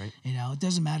Sea. Yeah, right. It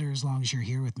doesn't matter as long as you're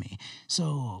here with me.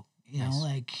 So,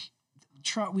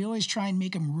 we always try and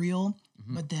make them real,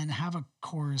 but then have a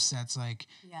chorus that's like,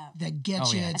 that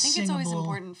gets you. I think it's always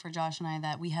important for Josh and I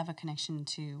that we have a connection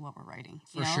to what we're writing.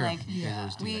 For sure. Like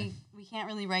we can't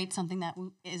really write something that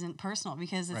isn't personal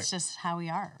because it's just how we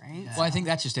are, right? Well, I think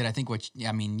that's just it. I think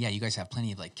you guys have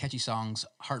plenty of like catchy songs,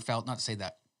 heartfelt, not to say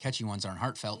that catchy ones aren't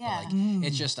heartfelt, but like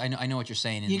it's just I know what you're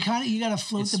saying. And you got to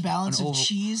float the balance of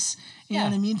cheese. You know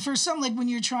what I mean? For some, like when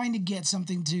you're trying to get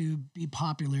something to be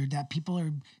popular that people are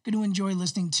going to enjoy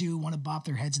listening to, want to bop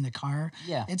their heads in the car.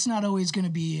 Yeah, it's not always going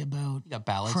to be about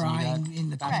ballads crying in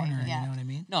the corner. You know what I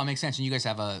mean? No, it makes sense. And you guys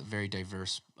have a very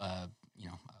diverse,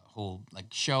 whole like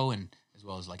show and as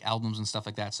well as like albums and stuff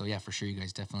like that. So yeah, for sure, you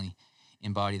guys definitely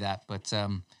embody that. But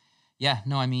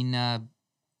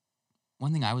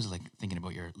one thing I was like thinking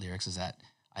about your lyrics is that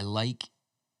I like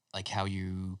how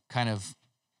you kind of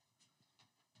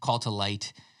call to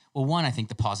light. Well, one, I think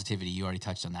the positivity, you already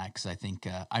touched on that, because I think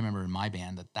I remember in my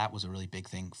band that was a really big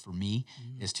thing for me,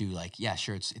 is to like, yeah,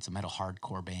 sure, it's a metal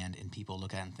hardcore band, and people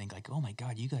look at it and think like, oh my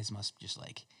God, you guys must just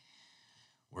like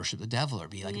worship the devil or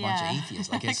be like a bunch of atheists.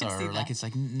 Like it's it's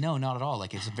like, no, not at all.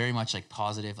 Like it's very much like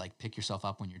positive, like pick yourself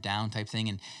up when you're down type thing.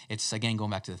 And it's again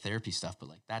going back to the therapy stuff, but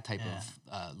like that type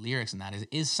of lyrics and that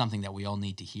is something that we all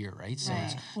need to hear, right? So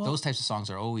those types of songs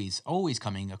are always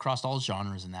coming across all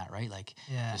genres and that, right? Like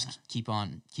just keep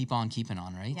on keeping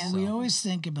on, right? Yeah. So we always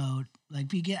think about,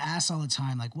 like, we get asked all the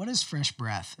time, like, what is fresh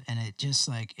breath? And it just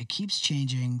like, it keeps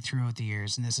changing throughout the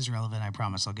years. And this is relevant, I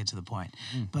promise. I'll get to the point.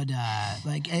 But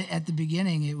like at the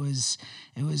beginning, it was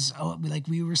like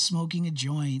we were smoking a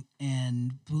joint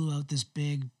and blew out this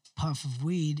big puff of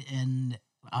weed, and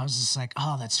I was just like,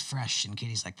 oh, that's fresh. And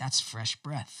Katie's like, that's fresh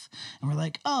breath. And we're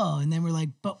like, oh, and then we're like,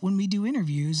 but when we do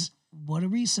interviews, what are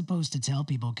we supposed to tell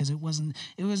people? Because it wasn't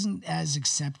as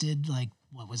accepted, like,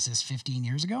 what was this, 15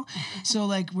 years ago? So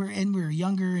like we were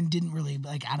younger and didn't really,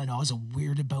 like, I don't know, I was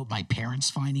weird about my parents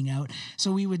finding out.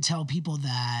 So we would tell people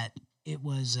that it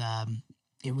was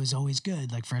always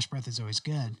good. Like fresh breath is always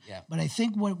good. Yeah. But I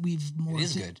think what we've more... It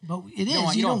is good. But it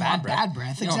is. You don't want bad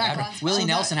breath. Exactly. Willie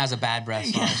Nelson has a bad breath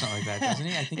song or something like that, doesn't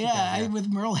he? I think he does, with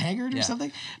Merle Haggard or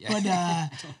something. Yeah.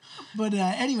 But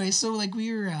anyway, so like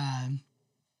we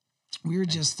were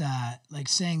just like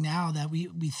saying now that we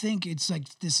think it's like,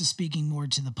 this is speaking more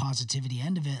to the positivity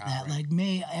end of it, that like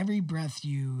may every breath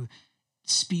you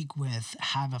speak with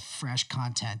have a fresh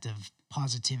content of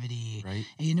positivity, right?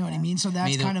 You know what I mean? So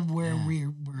that's kind of where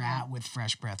we're at with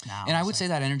fresh breath now. And I would say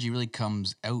that energy really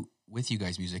comes out with you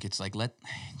guys' music. It's like,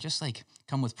 just like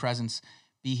come with presence,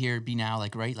 be here, be now,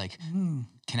 like, right? Like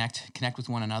connect with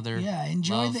one another. Yeah.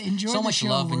 Enjoy so the much show.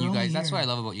 love when you guys, that's what I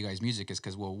love about you guys' music, is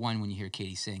because, well, one, when you hear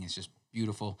Katie sing, it's just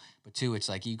beautiful. But two, it's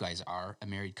like you guys are a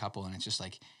married couple, and it's just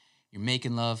like you're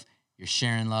making love, you're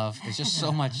sharing love. It's just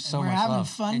so much love. We're having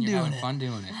fun doing it. You're having fun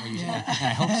doing it. Well, and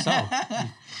I hope so.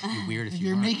 It'd be weird if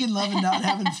you're making love and not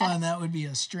having fun. That would be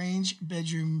a strange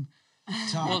bedroom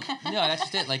talk. Well, no, that's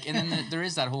just it. Like, and then there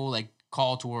is that whole like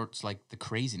call towards like the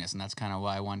craziness, and that's kind of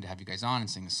why I wanted to have you guys on and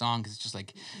sing the song, because it's just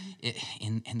like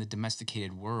in the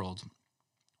domesticated world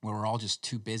where we're all just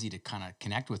too busy to kind of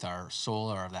connect with our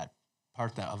soul or that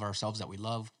part of ourselves that we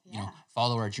love, you know,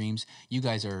 follow our dreams. You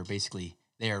guys are basically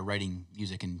there writing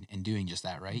music and doing just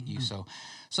that, right? Mm-hmm.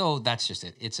 So that's just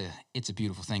it. It's a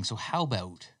beautiful thing. So how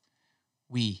about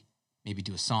we maybe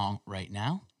do a song right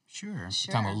now? Sure. We're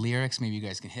talking about lyrics. Maybe you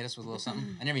guys can hit us with a little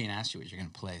something. I never even asked you what you're going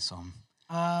to play, so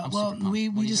well, we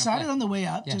decided on the way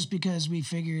up just because we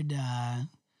figured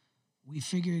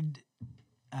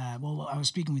well, I was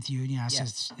speaking with you and you asked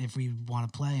us if we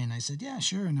want to play, and I said, yeah,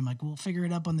 sure. And I'm like, we'll figure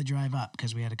it up on the drive up,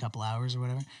 because we had a couple hours or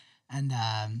whatever. And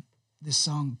this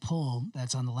song Pull,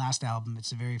 that's on the last album,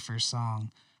 it's the very first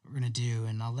song we're going to do,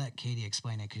 and I'll let Katie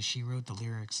explain it because she wrote the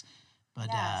lyrics. But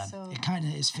it kind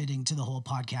of is fitting to the whole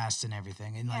podcast and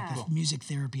everything, and like the music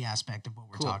therapy aspect of what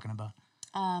we're talking about.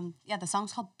 The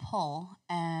song's called Pull,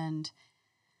 and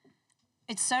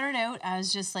it started out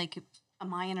as just like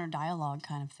my inner dialogue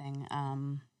kind of thing,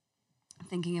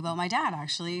 thinking about my dad,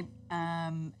 actually,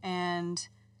 and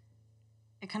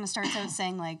it kind of starts out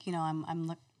saying like, you know,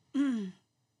 I'm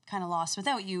kind of lost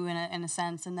without you in a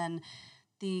sense, and then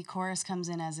the chorus comes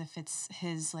in as if it's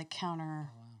his like counter,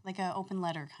 like an open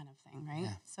letter kind of thing, right?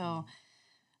 Yeah. So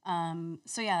I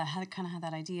had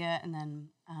that idea, and then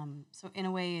so in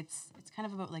a way it's kind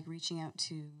of about like reaching out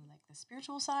to like the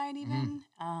spiritual side even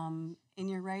in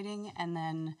your writing, and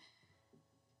then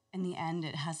in the end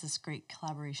it has this great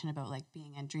collaboration about like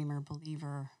being a dreamer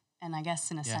believer, and I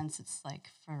guess in a sense it's like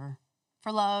for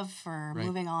love, for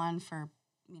moving on, for,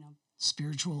 you know,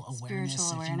 spiritual awareness.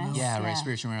 If you will. Yeah, right.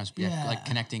 Spiritual awareness. Yeah. Like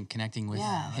connecting with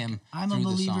him. I'm a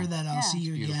believer that I'll see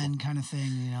you again, kind of thing,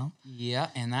 you know? Yeah,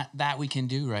 and that we can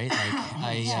do, right?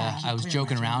 Like I was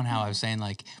joking around how I was saying,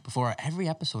 like, before every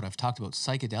episode I've talked about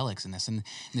psychedelics in this, and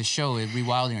in the show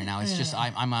Rewilding right now, it's just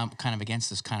I'm kind of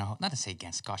against this kind of, not to say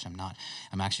against, gosh, I'm not.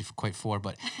 I'm actually quite for,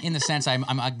 but in the sense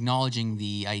I'm acknowledging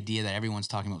the idea that everyone's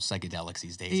talking about psychedelics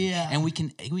these days. Yeah. And we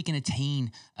can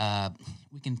attain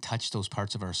we can touch those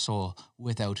parts of our soul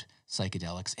without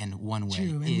psychedelics, and one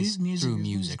way is through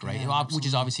music, right? Yeah, which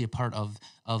is obviously a part of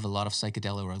a lot of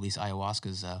psychedelic, or at least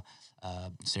ayahuasca's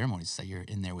ceremonies, that you're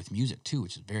in there with music too,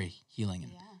 which is very healing,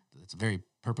 and it's a very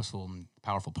purposeful and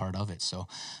powerful part of it. So,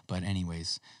 but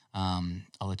anyways, I'll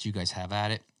let you guys have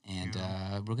at it, and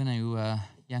we're gonna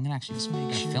I'm gonna actually film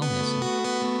this. Just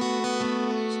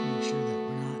make sure that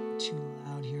we're not too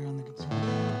loud here on the guitar.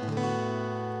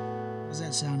 How's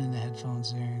that sound in the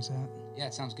headphones there? Is that Yeah,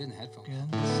 it sounds good in the headphones. good?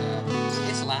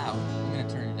 It's loud. I'm gonna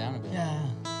turn it down a bit. Yeah.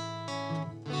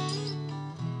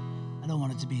 I don't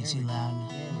want it to be too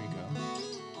loud. There we go.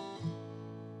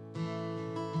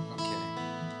 Okay.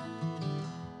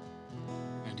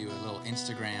 I'm gonna do a little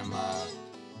Instagram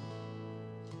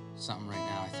something right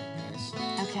now, I think, guys.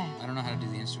 Okay. I don't know how to do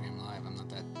the Instagram live. I'm not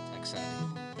that tech savvy.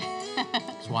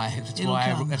 That's It'll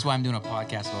come. that's why I'm doing a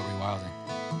podcast about rewilding.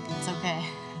 It's okay.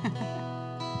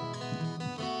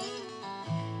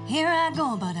 Here I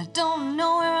go, but I don't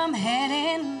know where I'm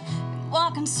heading. Been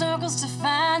walking circles to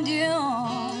find you.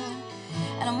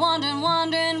 And I'm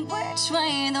wondering which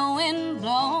way the wind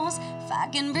blows. If I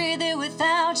can breathe it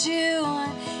without you.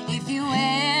 If you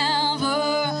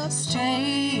ever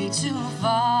stray too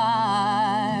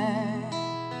far,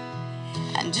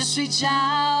 and just reach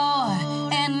out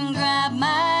and grab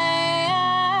my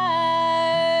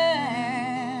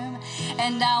arm,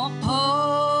 and I will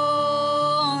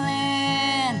pull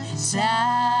in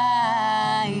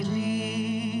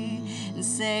tightly and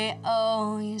say,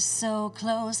 oh, you're so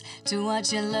close to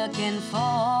what you're looking for.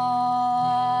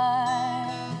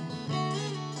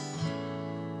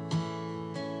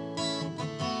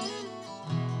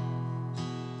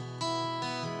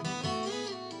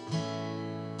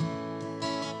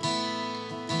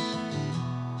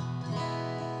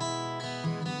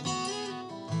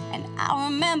 I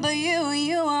remember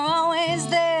you were always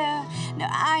there. Now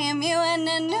I am you in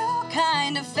a new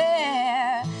kind of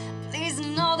fair. Please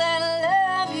know that I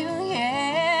love you,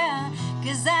 yeah.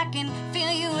 'Cause I can feel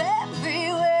you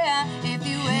everywhere. If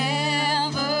you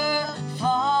ever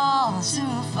fall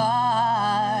too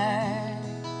far,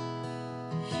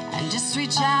 and just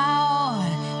reach out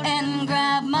and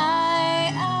grab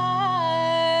my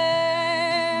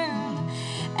arm,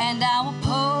 and I will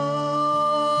pull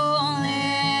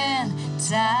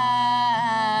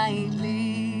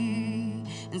tightly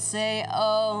and say,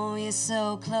 oh, you're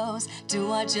so close to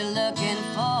what you're looking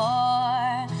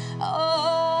for. Oh.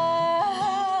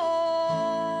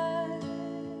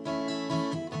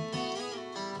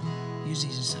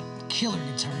 Usually just a killer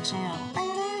guitar solo. Yeah.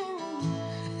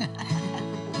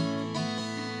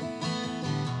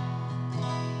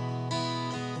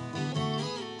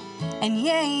 And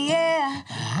yeah,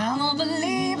 I'm a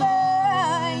believer.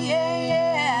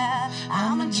 Yeah,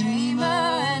 I'm a dreamer.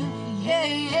 And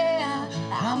yeah,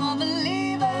 I'm a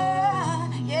believer.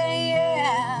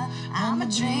 Yeah, I'm a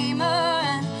dreamer.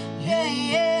 And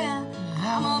yeah,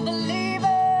 I'm a believer.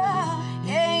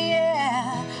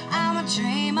 Yeah, I'm a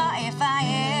dreamer. If I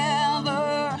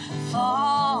ever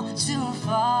fall too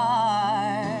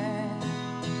far,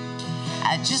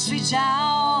 I just reach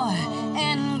out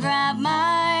and grab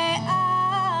my arm,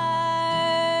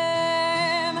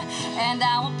 and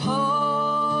I will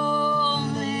pull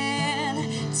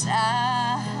it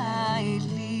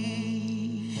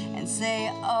tightly and say,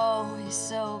 oh, you're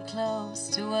so close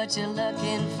to what you're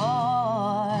looking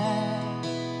for.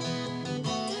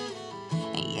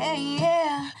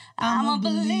 Yeah, I'm a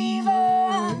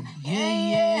believer.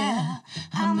 Yeah,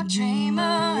 I'm a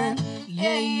dreamer.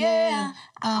 Yeah,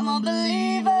 I'm a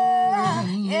believer.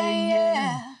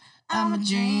 Yeah, I'm a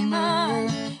dreamer.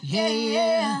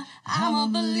 Yeah, I'm a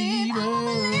believer.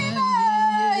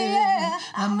 Yeah,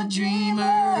 I'm a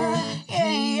dreamer.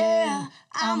 Yeah,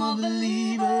 I'm a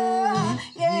believer.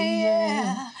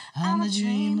 Yeah, I'm a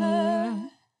dreamer.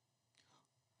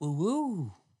 Woo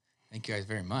woo! Thank you guys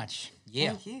very much.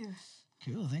 Yeah. Thank you.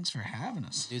 Cool. Thanks for having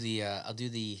us. I'll do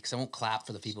the because I won't clap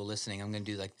for the people listening. I'm gonna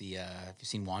do like the. Have you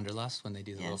seen Wanderlust when they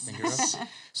do the little finger ups?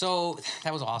 So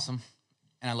that was awesome,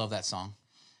 and I love that song.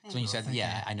 So when you said,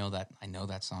 I know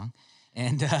that song,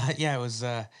 and it was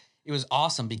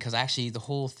awesome because actually the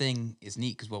whole thing is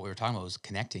neat because what we were talking about was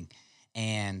connecting,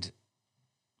 and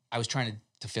I was trying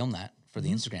to film that for the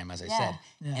Instagram as I said,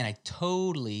 and I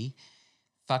totally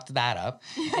fucked that up,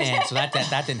 and so that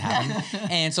didn't happen,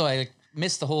 and so I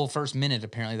missed the whole first minute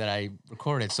apparently that I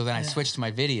recorded. So then I switched to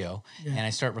my video and I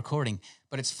start recording.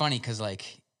 But it's funny because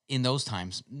like in those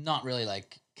times, not really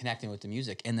like connecting with the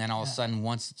music, and then all of a sudden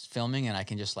once it's filming and I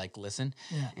can just like listen,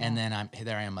 and then I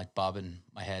am like bobbing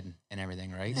my head and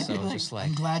everything, right? So it's just like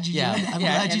I'm glad you joined. I'm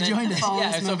glad you joined us.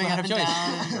 Yeah, so moving I have up and choice,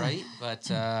 down. right? But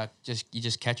you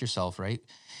just catch yourself, right?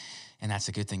 And that's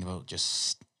the good thing about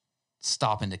just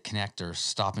stopping to connect or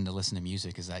stopping to listen to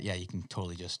music is that you can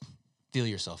totally just feel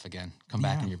yourself again, come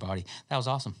back in your body. That was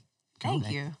awesome.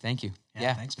 Thank you. Thank you.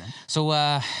 Yeah, thanks, man. So,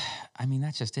 I mean,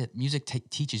 that's just it. Music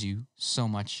teaches you so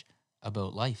much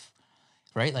about life.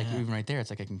 Right? Like even right there, it's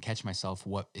like I can catch myself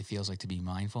what it feels like to be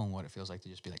mindful and what it feels like to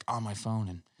just be like on my phone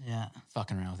and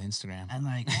fucking around with Instagram. And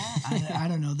like, I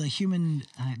don't know, the human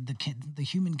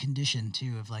condition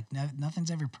too of like,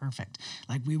 nothing's ever perfect.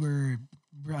 Like we were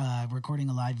recording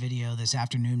a live video this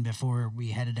afternoon before we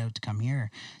headed out to come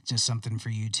here, just something for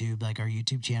YouTube, like our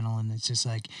YouTube channel. And it's just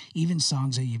like, even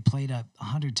songs that you played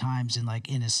 100 times in like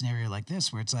in a scenario like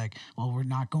this, where it's like, well, we're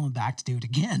not going back to do it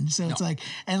again. So it's like,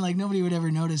 and like nobody would ever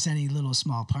notice any little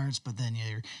small parts, but then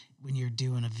when you're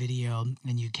doing a video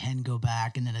and you can go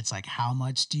back, and then it's like, how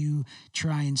much do you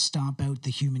try and stomp out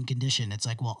the human condition? It's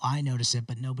like, well, I notice it,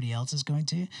 but nobody else is going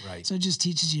to. Right. So it just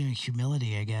teaches you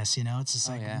humility, I guess. You know, it's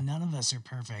just none of us are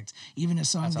perfect. Even a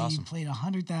song that you played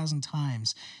 100,000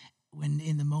 times, when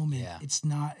in the moment, it's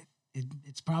not.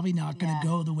 It's probably not going to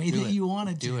go the way that you want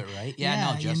it to. Do it right.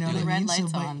 Yeah, no, just you know, do the it. red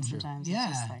lights on sometimes.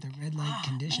 Yeah, like, the red light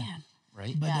condition. Man.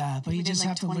 Right. But you just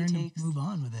have to learn to move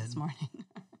on with it. This morning.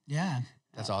 Yeah.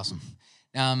 That's awesome.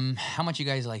 How much you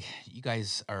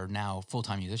guys are now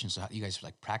full-time musicians, so you guys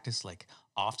like practice like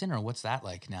often, or what's that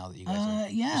like now that you guys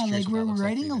are? Like we're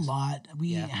writing a lot.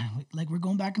 We're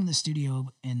going back into the studio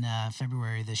in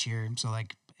February this year. So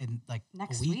like in like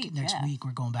next week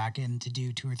we're going back in to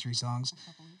do 2 or 3 songs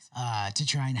to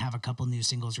try and have a couple new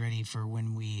singles ready for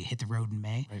when we hit the road in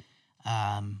May. Right.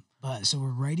 But so we're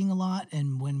writing a lot,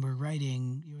 and when we're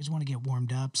writing, you always want to get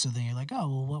warmed up. So then you're like, oh,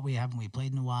 well, what we haven't we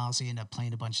played in a while? So you end up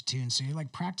playing a bunch of tunes. So you're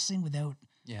like practicing without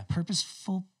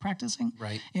purposeful practicing.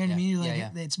 Right. You know what I mean? You're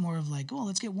like, it's more of like, oh,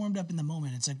 let's get warmed up in the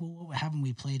moment. It's like, well, what haven't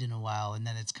we played in a while? And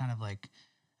then it's kind of like,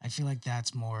 I feel like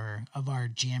that's more of our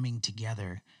jamming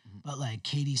together. Mm-hmm. But like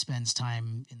Katie spends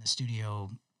time in the studio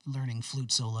learning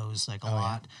flute solos like a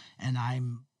lot. And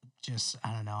I'm just,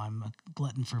 I don't know, I'm a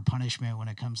glutton for punishment when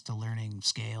it comes to learning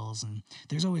scales, and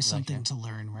there's always something to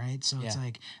learn, right? So it's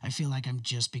like, I feel like I'm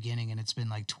just beginning, and it's been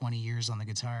like 20 years on the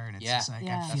guitar, and it's just like,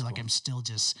 I feel like I'm still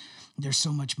just, there's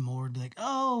so much more to like,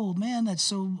 oh man, that's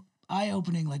so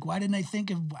eye-opening. Like, why didn't I think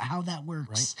of how that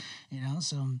works? Right. You know,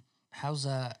 so. How's,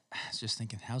 I was just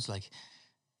thinking, how's like,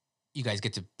 you guys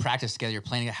get to practice together, you're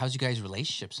playing. How's you guys'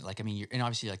 relationships? Like, I mean, and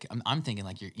obviously like, I'm thinking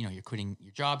like you're quitting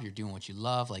your job, you're doing what you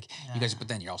love. Like you guys, but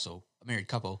then you're also a married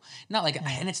couple. Not like,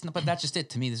 and it's, but that's just it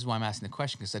to me. This is why I'm asking the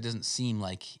question, because that doesn't seem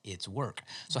like it's work.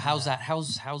 So how's that?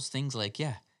 How's things like,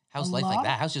 how's life like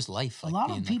that? How's just life? Like a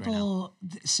lot of people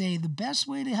say the best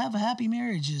way to have a happy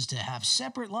marriage is to have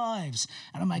separate lives.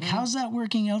 And I'm like, how's that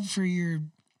working out for your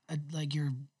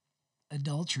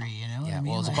adultery, you know? Yeah, I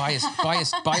mean? Well, it's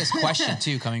a biased question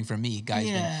too, coming from me. Guys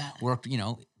worked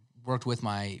with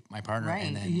my partner,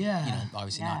 and then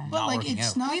obviously not like working it's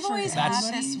out. not we've always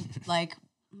had this like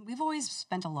we've always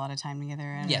spent a lot of time together,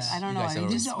 and I don't know.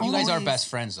 You guys are best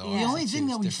friends, though. The only thing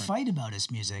that we fight about is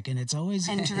music, and it's always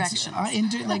directions.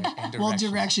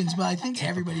 Directions. But I think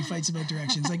everybody fights about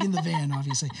directions, like in the van,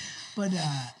 obviously. But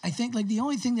I think like the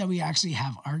only thing that we actually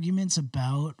have arguments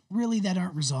about, really, that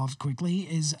aren't resolved quickly,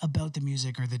 is about the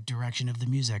music or the direction of the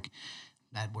music.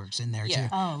 That works in there too.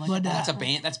 Oh, but that's a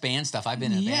band. That's band stuff. I've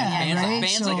been in a band.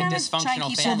 Band's so, like a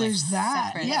dysfunctional family. So there's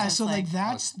that. Separate. So like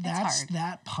that's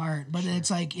that part. But it's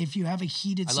like if you have a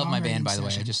heated. I love my band, by the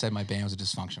way. I just said my band was a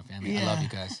dysfunctional family. I love you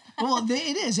guys. Well,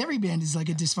 it is. Every band is like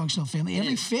a dysfunctional family.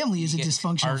 Every family is a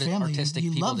dysfunctional family. Artistic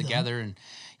you people love together, and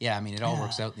I mean, it all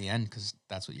works out in the end because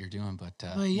that's what you're doing. But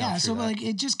so like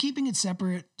it just keeping it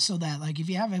separate so that like if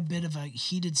you have a bit of a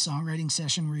heated songwriting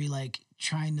session where you like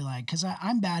trying to like, because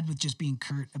I'm bad with just being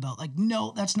curt about like,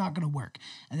 no, that's not going to work.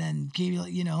 And then Katie,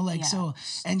 so,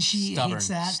 and she hates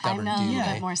that. I'm a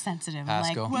little bit more sensitive.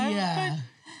 Pasco. Like,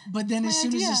 but then as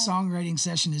soon as the songwriting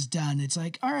session is done, it's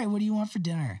like, all right, what do you want for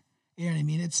dinner? You know what I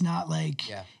mean? It's not like,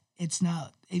 it's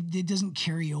not, it doesn't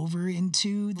carry over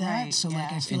into that. Right, so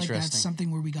like, I feel like that's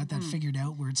something where we got that figured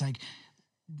out, where it's like,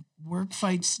 work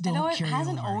fights don't carry over. It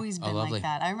hasn't always been like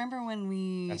that. I remember when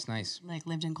we that's nice. Like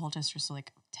lived in Colchester, so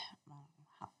like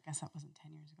I guess that wasn't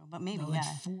 10 years ago, but maybe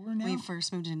 4 now. We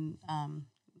first moved in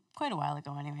quite a while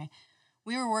ago. Anyway,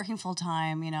 we were working full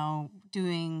time,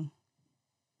 doing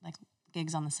like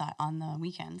gigs on the side on the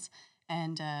weekends,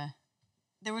 and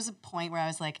there was a point where I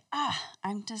was like,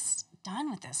 I'm just done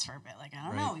with this for a bit. Like I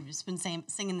don't know, we've just been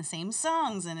singing the same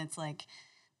songs, and it's like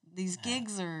these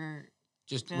gigs are.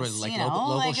 Just like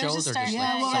local shows or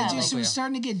just it was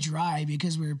starting to get dry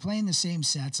because we were playing the same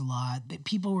sets a lot.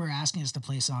 People were asking us to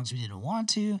play songs we didn't want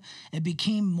to. It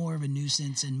became more of a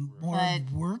nuisance and more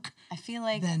work. I feel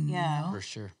like for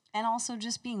sure. And also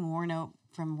just being worn out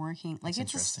from working. Like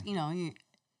it's just,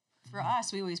 for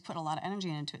us, we always put a lot of energy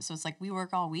into it. So it's like we work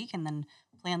all week and then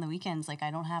play on the weekends, like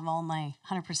I don't have all my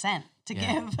 100% to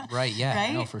give. Right. Yeah.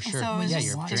 Right. No, for sure. So it was you're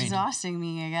just drained. exhausting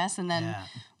me, I guess. And then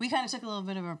we kind of took a little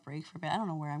bit of a break for a bit. I don't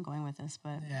know where I'm going with this,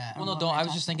 but Well, no, don't. I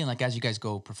was just thinking, like, as you guys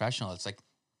go professional, it's like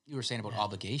you were saying about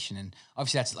obligation, and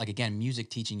obviously that's like, again, music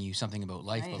teaching you something about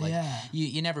life, but like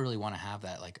you never really want to have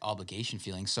that like obligation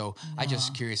feeling. So I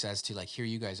just curious as to like, here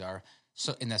you guys are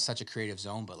so in that such a creative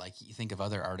zone, but like you think of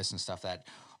other artists and stuff that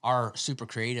are super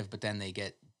creative, but then they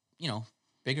get,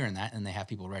 bigger in that, and they have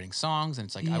people writing songs, and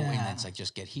it's like, and then it's like,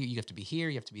 just get here, you have to be here,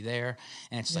 you have to be there,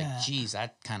 and it's like, geez,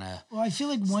 that kind of. Well, I feel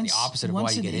like once the opposite of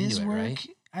why you get into it, work, right?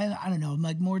 I don't know,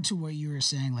 like more to what you were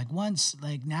saying, like once,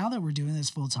 like now that we're doing this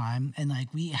full time, and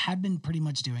like we had been pretty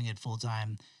much doing it full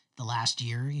time the last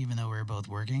year, even though we were both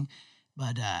working,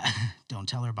 but don't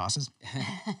tell our bosses.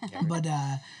 But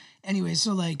anyway,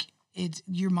 so like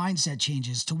your mindset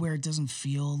changes to where it doesn't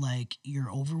feel like you're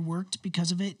overworked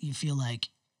because of it. You feel like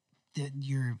that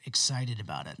you're excited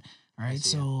about it. All right.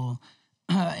 So,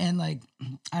 and like,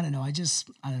 I don't know. I guess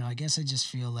I just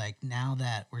feel like now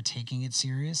that we're taking it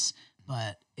serious,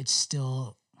 but it's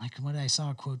still like what I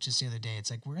saw a quote just the other day.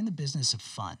 It's like, we're in the business of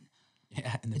fun.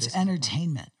 Yeah, it's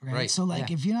entertainment, right? So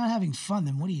like, if you're not having fun,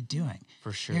 then what are you doing?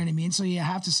 For sure. You know what I mean? So you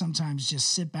have to sometimes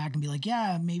just sit back and be like,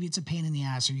 yeah, maybe it's a pain in the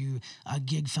ass, or a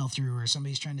gig fell through, or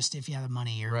somebody's trying to stiff you out of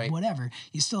money, or whatever.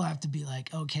 You still have to be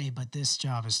like, okay, but this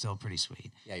job is still pretty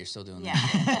sweet. Yeah, you're still doing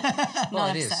that.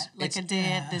 Well, it is. Like a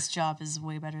day at this job is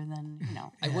way better than,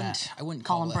 I wouldn't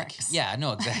call it bricks. Yeah,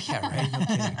 no, exactly. Yeah, right.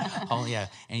 No kidding.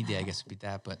 Any day I guess would be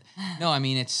that. But no, I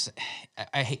mean,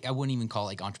 I wouldn't even call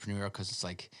it like entrepreneurial, because it's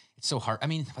like, it's so hard. I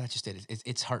mean, but that's just it.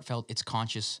 It's heartfelt. It's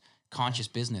conscious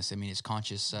business. I mean, it's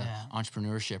conscious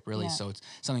entrepreneurship, really. So it's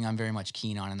something I'm very much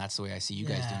keen on, and that's the way I see you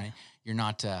guys doing it. You're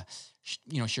not,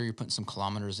 sure, you're putting some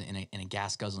kilometers in a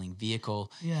gas guzzling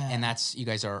vehicle, and that's, you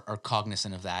guys are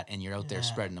cognizant of that, and you're out there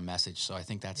spreading a message. So I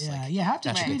think that's like, you have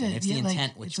to treat it. It's the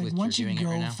intent it's like once you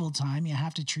go full time, you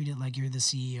have to treat it like you're the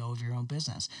CEO of your own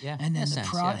business. Yeah, and then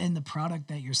and the product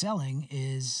that you're selling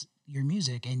is your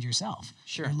music and yourself.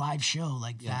 Sure. Your live show,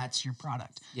 like that's your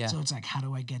product. Yeah. So it's like, how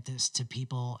do I get this to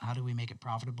people? How do we make it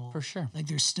profitable? For sure. Like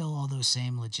there's still all those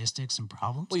same logistics and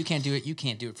problems. Well, you can't do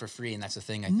it for free, and that's the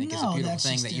thing I think is a beautiful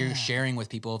thing that you're sharing with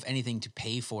people. If anything to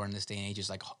pay for in this day and age is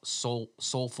like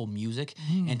soulful music,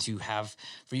 and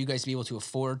for you guys to be able to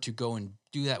afford to go and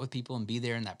do that with people and be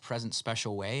there in that present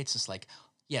special way. It's just like,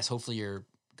 yes, hopefully you're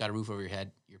got a roof over your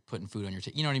head, you're putting food on your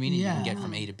table, you know what I mean? And you can get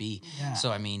from A to B. Yeah.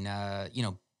 So I mean,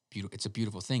 it's a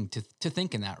beautiful thing to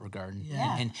think in that regard.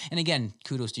 Yeah. And again,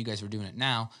 kudos to you guys for doing it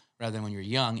now rather than when you're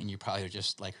young and you probably are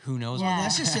just like, who knows? Well,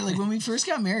 that's just it. Like when we first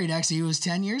got married, actually, it was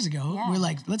 10 years ago. Yeah. We're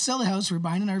like, let's sell the house. We're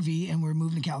buying an RV and we're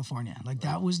moving to California. Like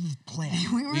that was the plan.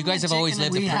 You guys have always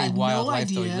lived a pretty wild life,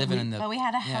 though. You're living but we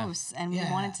had a house and we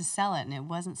wanted to sell it, and it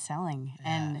wasn't selling.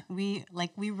 Yeah. And we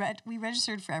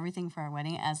registered for everything for our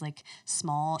wedding as like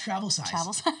small travel size.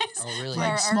 Oh, really?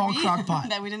 Like small crock pot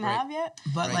that we didn't have yet.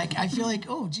 But like, I feel like,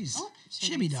 geez.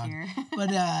 Shibby dog. But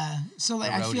so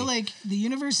like I feel like the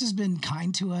universe has been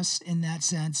kind to us in that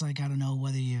sense. Like I don't know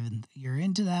whether you're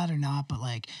into that or not, but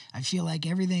like I feel like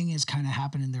everything is kind of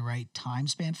happening in the right time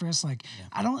span for us. Like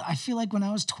I feel like when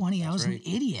I was 20, I was an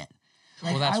idiot.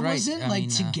 Like I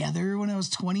wasn't together when I was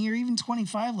 20 or even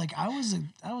 25. Like I was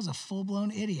a full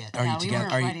blown idiot. Are you together?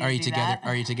 Are you together?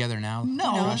 Are you together now?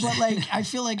 No, but like I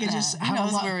feel like I just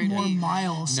have a lot more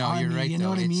miles on me. You know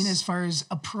what I mean? As far as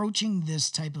approaching this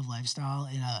type of lifestyle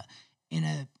in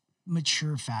a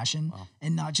mature fashion,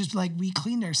 and not just like we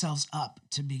cleaned ourselves up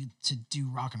to do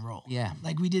rock and roll. Yeah,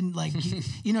 like we didn't like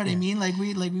you know what I mean. Like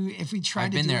we if we tried.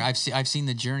 I've been there. I've seen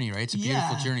the journey. Right, it's a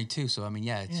beautiful journey too. So I mean,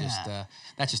 it's just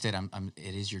that's just it.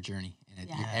 It is your journey, and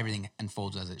everything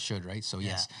unfolds as it should. Right. So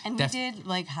yes, and we did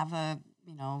like have a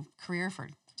career for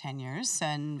 10 years,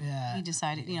 and we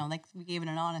decided like we gave it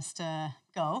an honest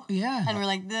go. Yeah, and we're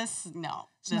like this isn't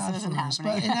happening.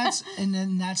 But and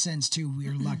in that sense too,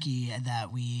 we're lucky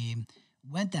that we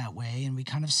went that way, and we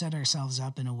kind of set ourselves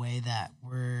up in a way that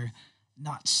we're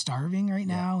not starving right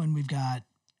now, and we've got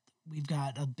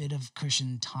a bit of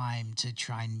cushion time to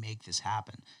try and make this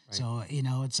happen. Right. So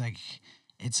it's like.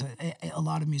 It's a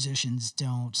lot of musicians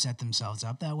don't set themselves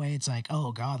up that way. It's like,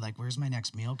 oh God, like where's my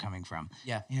next meal coming from?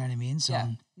 Yeah. You know what I mean? So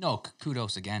no,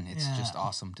 kudos again. It's just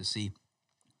awesome to see.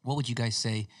 What would you guys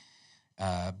say?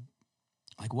 Like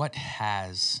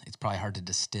it's probably hard to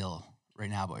distill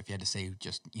right now, but if you had to say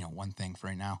just, one thing for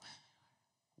right now,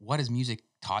 what has music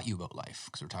taught you about life?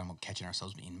 Because we're talking about catching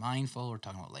ourselves, being mindful. We're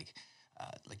talking about like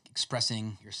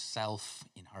expressing yourself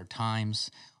in hard times.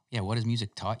 Yeah. What has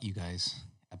music taught you guys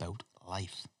about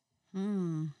life?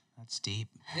 That's deep.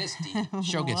 It's deep.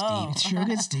 Show gets Whoa. deep. It sure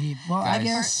gets deep. Well, Guys, I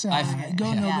guess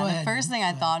go Yeah, ahead. the first thing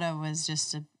I thought of was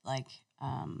just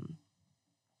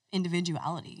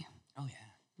individuality. Oh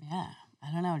yeah. Yeah.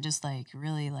 I don't know, just like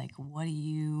really like what do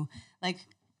you like,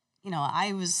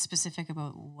 I was specific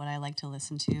about what I like to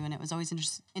listen to, and it was always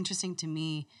interesting to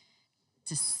me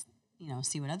to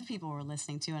see what other people were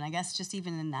listening to, and I guess just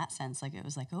even in that sense, like it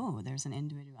was like, oh, there's an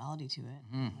individuality to it.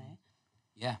 Right?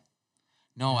 Yeah.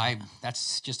 No,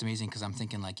 that's just amazing because I'm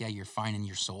thinking like, yeah, you're finding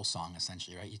your soul song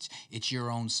essentially, right? It's your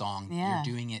own song. Yeah.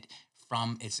 You're doing it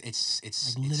from it's Like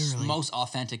it's literally. the most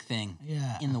authentic thing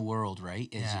Yeah. in the world, right?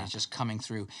 Yeah. It's just coming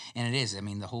through. And it is. I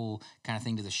mean, the whole kind of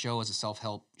thing to the show is a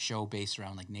self-help show based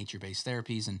around like nature-based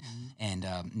therapies and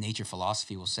nature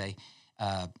philosophy will say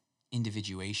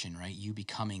individuation, right? You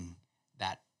becoming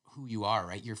that who you are,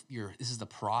 right? You're this is the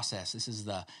process. This is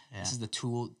the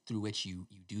tool through which you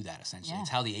do that essentially. Yeah. It's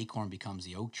how the acorn becomes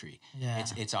the oak tree. Yeah.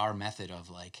 It's our method of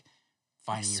like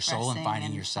finding your soul and Expressing finding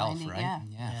and yourself, finding- right? yeah.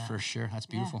 Yeah, for sure. That's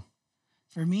beautiful.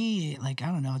 For me, like, I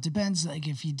don't know. It depends, like,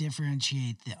 if you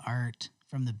differentiate the art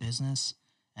from the business,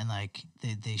 and like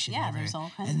they should Yeah, never, there's all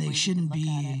kinds and of they ways you shouldn't could look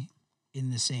at be in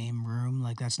the same room.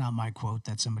 Like, that's not my quote.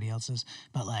 That's somebody else's.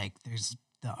 But like, there's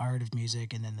the art of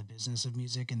music and then the business of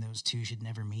music, and those two should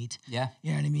never meet. Yeah.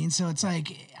 You know what I mean? So it's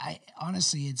like, I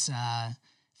honestly, it's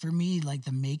for me, like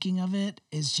the making of it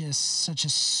is just such a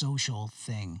social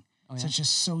thing. Oh, yeah? Such a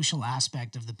social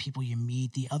aspect of the people you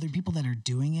meet, the other people that are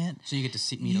doing it. So you get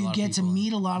to meet a You lot get of to people.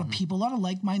 meet a lot of people, a lot of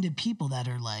like-minded people that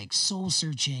are like soul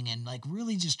searching and like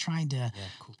really just trying to. Yeah,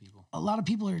 cool people. A lot of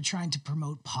people are trying to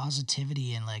promote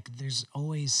positivity, and like there's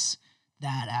always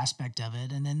that aspect of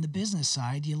it. And then the business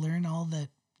side, you learn all the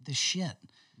shit,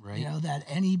 Right. you know, that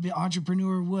any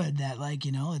entrepreneur would. That like,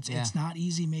 you know, it's Yeah. not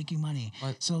easy making money.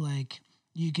 What- So like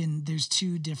there's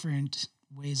two different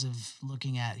ways of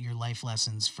looking at your life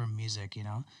lessons from music, you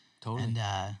know. Totally. And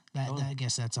I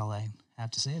guess that's all I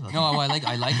have to say about No, that.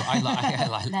 I like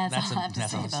That's all I have to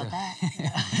say awesome. about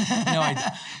that.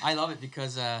 No, I love it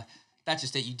because that's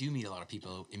just it. You do meet a lot of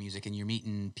people in music, and you're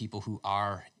meeting people who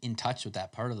are in touch with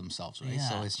that part of themselves, right?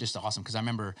 So Yeah. it's just awesome because I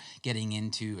remember getting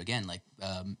into again like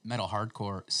metal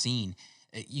hardcore scene.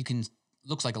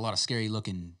 Looks like a lot of scary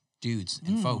looking dudes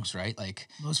and folks, right? Like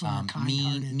Most of them are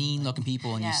kind-hearted, mean looking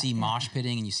people, and you Yeah, see mosh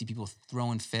pitting, and you see people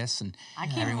throwing fists, and I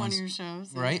came to one of everyone's your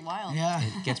shows. It right? was wild. Yeah.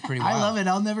 it gets pretty wild. I love it.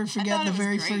 I'll never forget thought the it was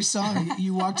very great. first song.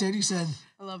 You walked in, you said,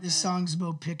 I loved this it. song's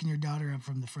about picking your daughter up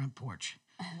from the front porch.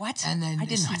 What? And then I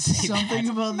did not say something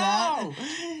that. about that. No,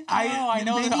 I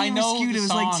know. maybe I it was know. skewed. It was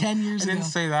like 10 years ago.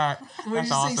 say that. Where That's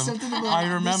you awesome. say something about I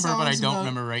this remember, but I song's don't about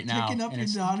remember right now. picking up And your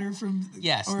it's- daughter from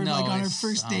Yes, or no, like on her it's,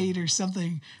 first date or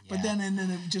something. But yeah. then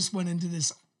it just went into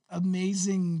this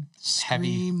amazing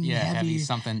Heavy, scream, heavy,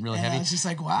 something really and heavy. I was just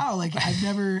like, wow, like I've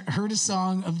never heard a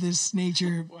song of this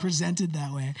nature presented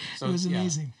that way. So, it was yeah,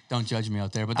 amazing. don't judge me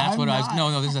out there, but that's I'm what I was. not.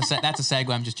 No, this is that's a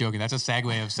segue. I'm just joking. That's a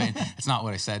segue of saying it's not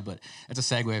what I said, but it's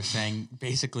a segue of saying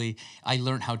basically I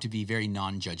learned how to be very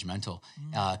non-judgmental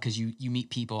because you meet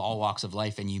people all walks of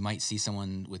life, and you might see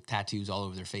someone with tattoos all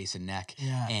over their face and neck,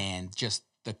 Yeah. and just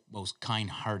the most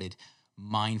kind-hearted,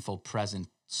 mindful, present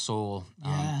soul.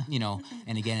 Yeah. You know,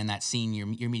 and again in that scene,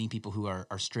 you're meeting people who are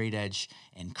straight edge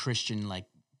and Christian like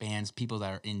bands, people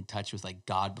that are in touch with like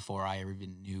God before I ever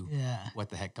even knew Yeah. what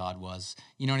the heck God was.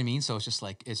 You know what I mean? So it's just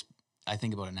like I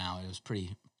think about it now. It was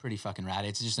pretty fucking rad.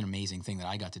 It's just an amazing thing that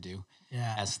I got to do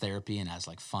Yeah. as therapy and as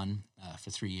like fun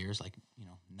for 3 years. Like, you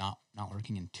know, not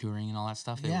working and touring and all that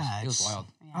stuff. It was it's wild.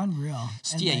 unreal.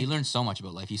 So, And, yeah, like, you learn so much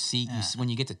about life. You see when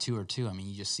you get to tour too. I mean,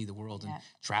 you just see the world and Yeah.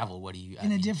 travel. What do you? I in a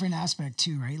mean, different aspect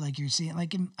too, right? Like you're seeing,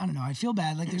 like I don't know. I feel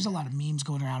bad. Like there's a lot of memes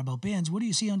going around about bands. What do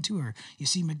you see on tour? You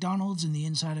see McDonald's in the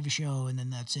inside of a show, and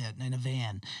then that's it, in a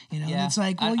van. You know, and Yeah. it's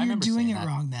like, I well, you're remember doing saying it that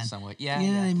wrong then. somewhat. Yeah, you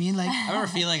know yeah. what I mean? Like, I remember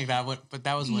feeling that, but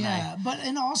that was when yeah, but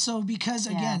and also because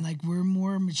again, Yeah. like we're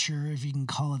more mature, if you can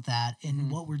call it that, in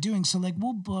what we're doing. So like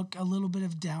we'll book a little bit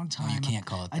of downtime. you can't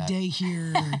call it a that. day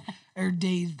here or a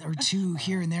day or two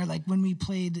here and there. Like when we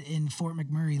played in Fort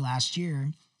McMurray last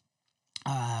year,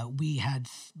 we had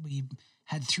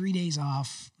 3 days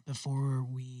off before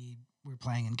we were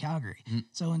playing in Calgary.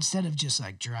 So instead of just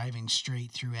like driving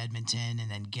straight through Edmonton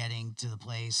and then getting to the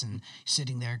place and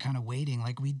sitting there kind of waiting,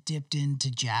 like we dipped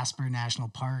into Jasper National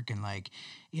Park and like,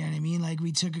 you know what I mean? Like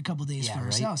we took a couple days Yeah, for right.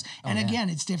 ourselves. Oh, And yeah. again,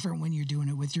 it's different when you're doing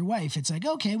it with your wife. It's like,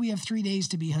 okay, we have 3 days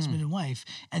to be husband and wife,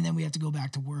 and then we have to go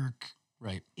back to work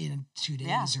right. in 2 days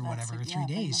Yeah, or that's whatever, like- or 3 yeah,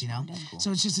 pretty days, much you know? what we did. Cool.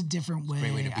 So it's just a different way.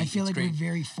 great way to I be. feel It's like we're great.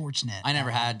 very fortunate. I never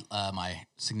that way. had my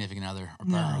significant other or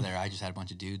partner No. there. I just had a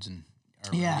bunch of dudes or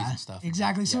ladies Yeah, and stuff.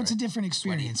 exactly. So Yeah, it's a right. different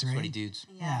experience, Sweaty right? dudes.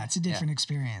 Yeah, it's a different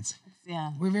experience.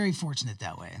 we're very fortunate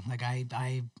that way. Like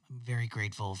I'm very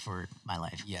grateful for my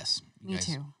life. Yes. Me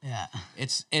too. Yeah.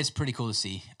 It's pretty cool to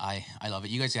see. I love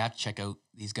it. You guys have to check out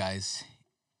these guys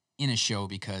in a show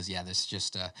because this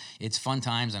just it's fun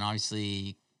times and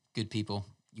obviously good people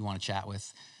you want to chat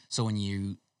with. So when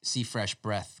you see Fresh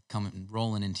Breath coming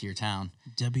rolling into your town,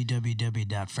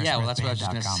 www.freshbreathband.com. Yeah, well, that's what I was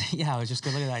just gonna say. Yeah, I was just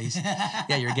gonna look at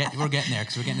that. We're getting there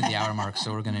because we're getting to the hour mark,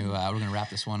 so we're gonna wrap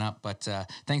this one up. But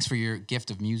thanks for your gift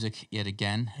of music yet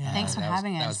again. Yeah. Thanks for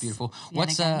having us. That was beautiful.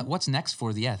 What's next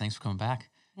for the? Thanks for coming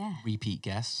back. Yeah. Repeat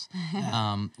guests.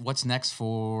 What's next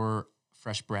for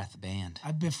Fresh Breath Band?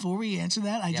 Before we answer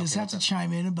that, I just have to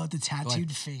chime in about the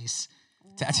tattooed face.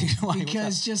 Tattooed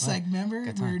because remember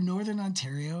we're in Northern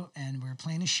Ontario and we're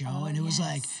playing a show and it was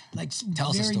like Tell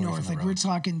us a very story north, from the like road. we're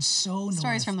talking so north.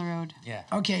 Stories from the road. Yeah.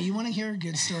 Okay, you want to hear a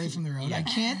good story from the road? I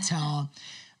can't tell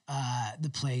the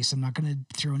place. I'm not going to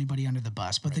throw anybody under the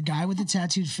bus, but the guy with the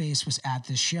tattooed face was at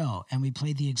this show and we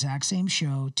played the exact same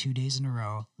show 2 days in a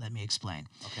row. Let me explain.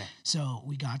 Okay. So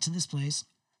we got to this place.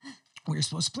 We were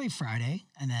supposed to play Friday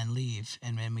and then leave,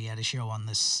 and then we had a show on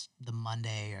the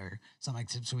Monday or something like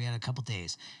that. So we had a couple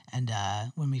days. And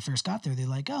when we first got there, they're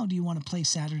like, "Oh, do you want to play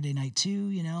Saturday night too?"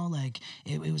 You know, like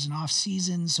it was an off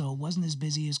season, so it wasn't as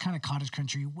busy. It was kind of cottage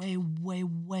country, way, way,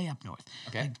 way up north,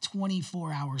 like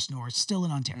 24 hours north, still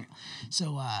in Ontario.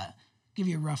 So give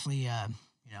you roughly, a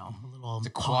little. It's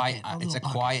a quiet. It's a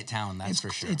quiet town. That's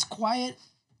for sure. It's quiet.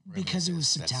 Because it was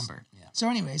September. So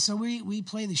anyway, so we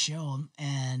play the show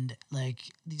and like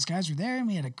these guys were there and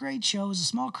we had a great show. It was a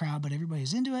small crowd, but everybody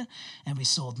was into it and we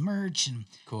sold merch and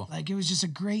like it was just a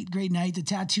great, great night. The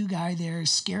tattoo guy there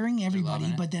scaring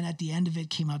everybody, but then at the end of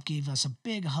it came up, gave us a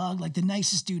big hug, like the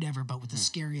nicest dude ever, but with the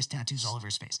scariest tattoos all over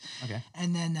his face. Okay.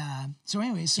 And then so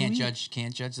anyway, so can't judge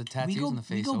the tattoos on the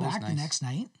face. We go back the next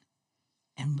night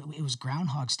and it was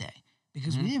Groundhog's Day.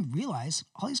 Because we didn't realize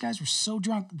all these guys were so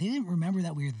drunk, they didn't remember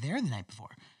that we were there the night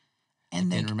before.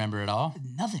 And they didn't remember at all?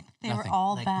 Nothing. They were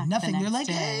all back. Nothing. They're like,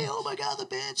 day. "Hey, oh my God, the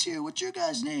band's here. What's your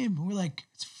guy's name?" And we're like,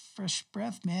 "It's Fresh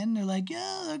Breath, man." They're like,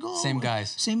 "Yeah, they're cool." Same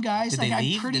guys. Did they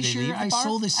leave? I'm pretty Did they sure leave the I bar?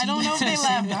 sold a CD. I don't know if they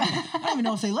left. I don't even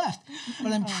know if they left,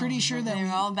 but I'm pretty sure that they were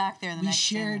all back there. We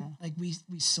shared, like we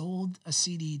sold a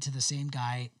CD to the same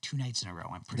guy 2 nights in a row.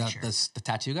 I'm pretty sure. The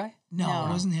tattoo guy? No, it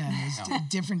wasn't him. It was a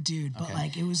different dude. But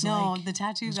like it was the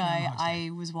tattoo guy.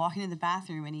 I was walking to the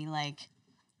bathroom and he like.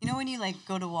 You know when you like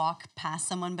go to walk past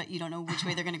someone but you don't know which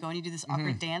way they're going to go and you do this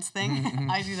awkward dance thing?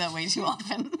 I do that way too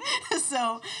often.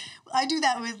 So I do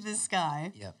that with this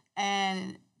guy. Yep.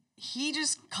 And he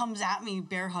just comes at me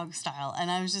bear hug style.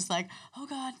 And I was just like, oh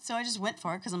God. So I just went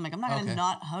for it because I'm like, I'm not going to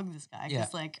not hug this guy.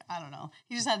 Because like, I don't know.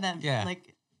 He just had that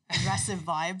like aggressive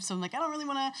vibe. So I'm like, I don't really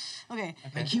want to. Okay.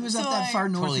 Like he was up that far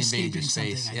north escaping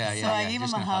something. Yeah. So I gave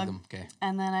him a hug. Okay.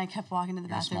 And then I kept walking to the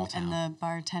bathroom and the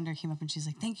bartender came up and she's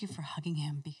like, thank you for hugging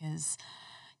him because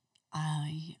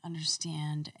I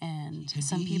understand and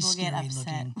some people get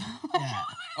upset. Yeah.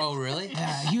 Oh, really?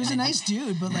 Yeah. He was a nice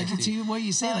dude, but like to what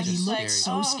you say, like he looked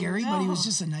so scary, but he was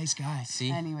just a nice guy. See?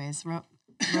 Anyways, road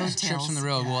trips from the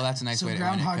road. Well, that's a nice way to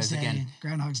run it because again,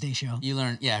 Groundhog's Day show. You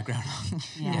learn, Groundhog.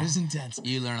 Yeah, it was intense.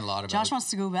 You learn a lot about. Josh wants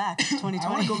to go back. 2020. I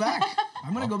want to go back.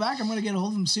 I'm gonna go back. I'm gonna get a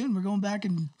hold of him soon. We're going back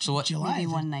in July. Maybe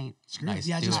one night. Screw it.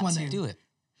 Yeah, just one night. Do it.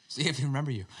 See if you remember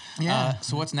you. Yeah.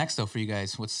 So what's next though for you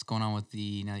guys? What's going on with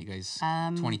now that you guys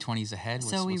 2020 is ahead?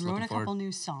 So we wrote a couple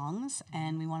new songs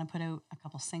and we want to put out a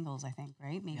couple singles. I think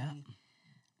maybe. Yeah.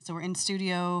 So we're in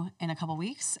studio in a couple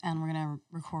weeks and we're gonna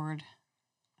record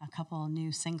a couple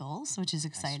new singles, which is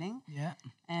exciting. Nice. Yeah.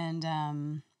 And I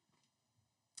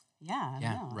don't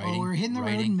know. Well, we're hitting the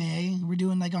road in May. We're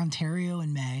doing like Ontario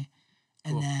in May.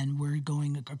 And then we're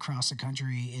going across the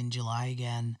country in July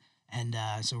again. And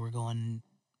so we're going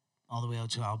all the way out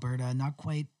to Alberta, not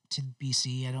quite to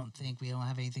BC. I don't think we don't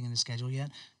have anything in the schedule yet,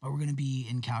 but we're going to be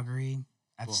in Calgary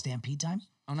at the Stampede time.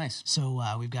 Oh, nice. So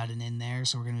we've got an in there.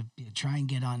 So we're going to try and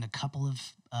get on a couple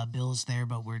of bills there,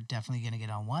 but we're definitely going to get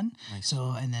on one. Nice.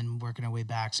 So, and then working our way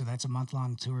back. So that's a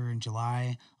month-long tour in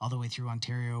July, all the way through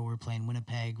Ontario. We're playing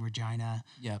Winnipeg, Regina.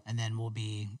 Yep. And then we'll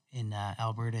be in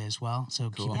Alberta as well. So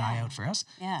keep an eye out for us.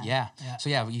 Yeah. So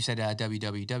you said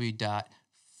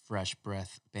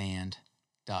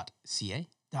www.freshbreathband.ca.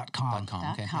 .com.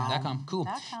 Okay. .com. Cool.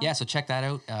 Yeah, so check that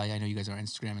out. I know you guys are on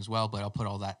Instagram as well, but I'll put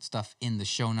all that stuff in the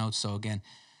show notes. So again,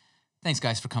 thanks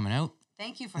guys for coming out.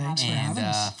 Thank you for having us.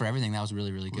 And for everything. That was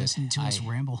really, really good. Listening to us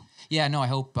ramble. Yeah, no,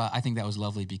 I think that was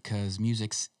lovely because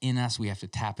music's in us. We have to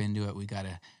tap into it. We got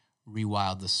to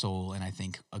rewild the soul. And I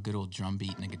think a good old drum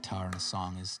beat and a guitar and a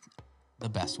song is the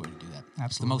best way to do that. Absolutely.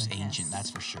 It's the most ancient, that's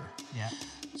for sure. Yeah.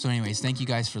 So anyways, thank you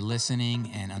guys for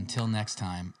listening. And until next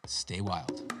time, stay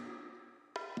wild.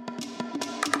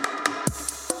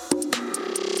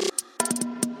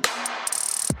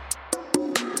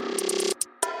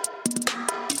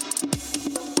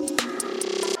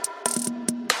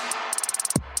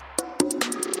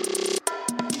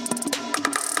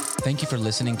 thank you for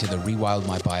listening to the Rewild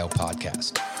My Bio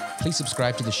podcast. Please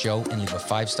subscribe to the show and leave a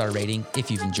 5-star rating if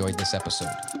you've enjoyed this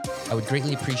episode. I would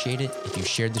greatly appreciate it if you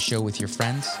shared the show with your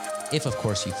friends, if of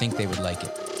course you think they would like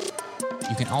it.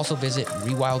 You can also visit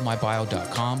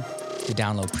rewildmybio.com to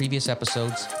download previous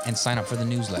episodes and sign up for the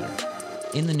newsletter.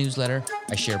 In the newsletter,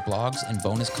 I share blogs and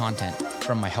bonus content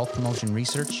from my health promotion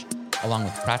research, along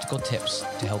with practical tips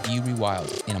to help you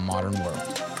rewild in a modern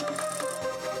world.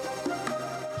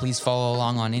 Please follow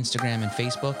along on Instagram and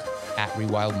Facebook at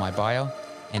rewildmybio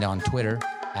and on Twitter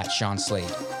at Sean Slade.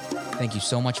 Thank you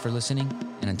so much for listening,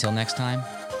 and until next time,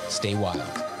 stay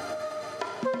wild.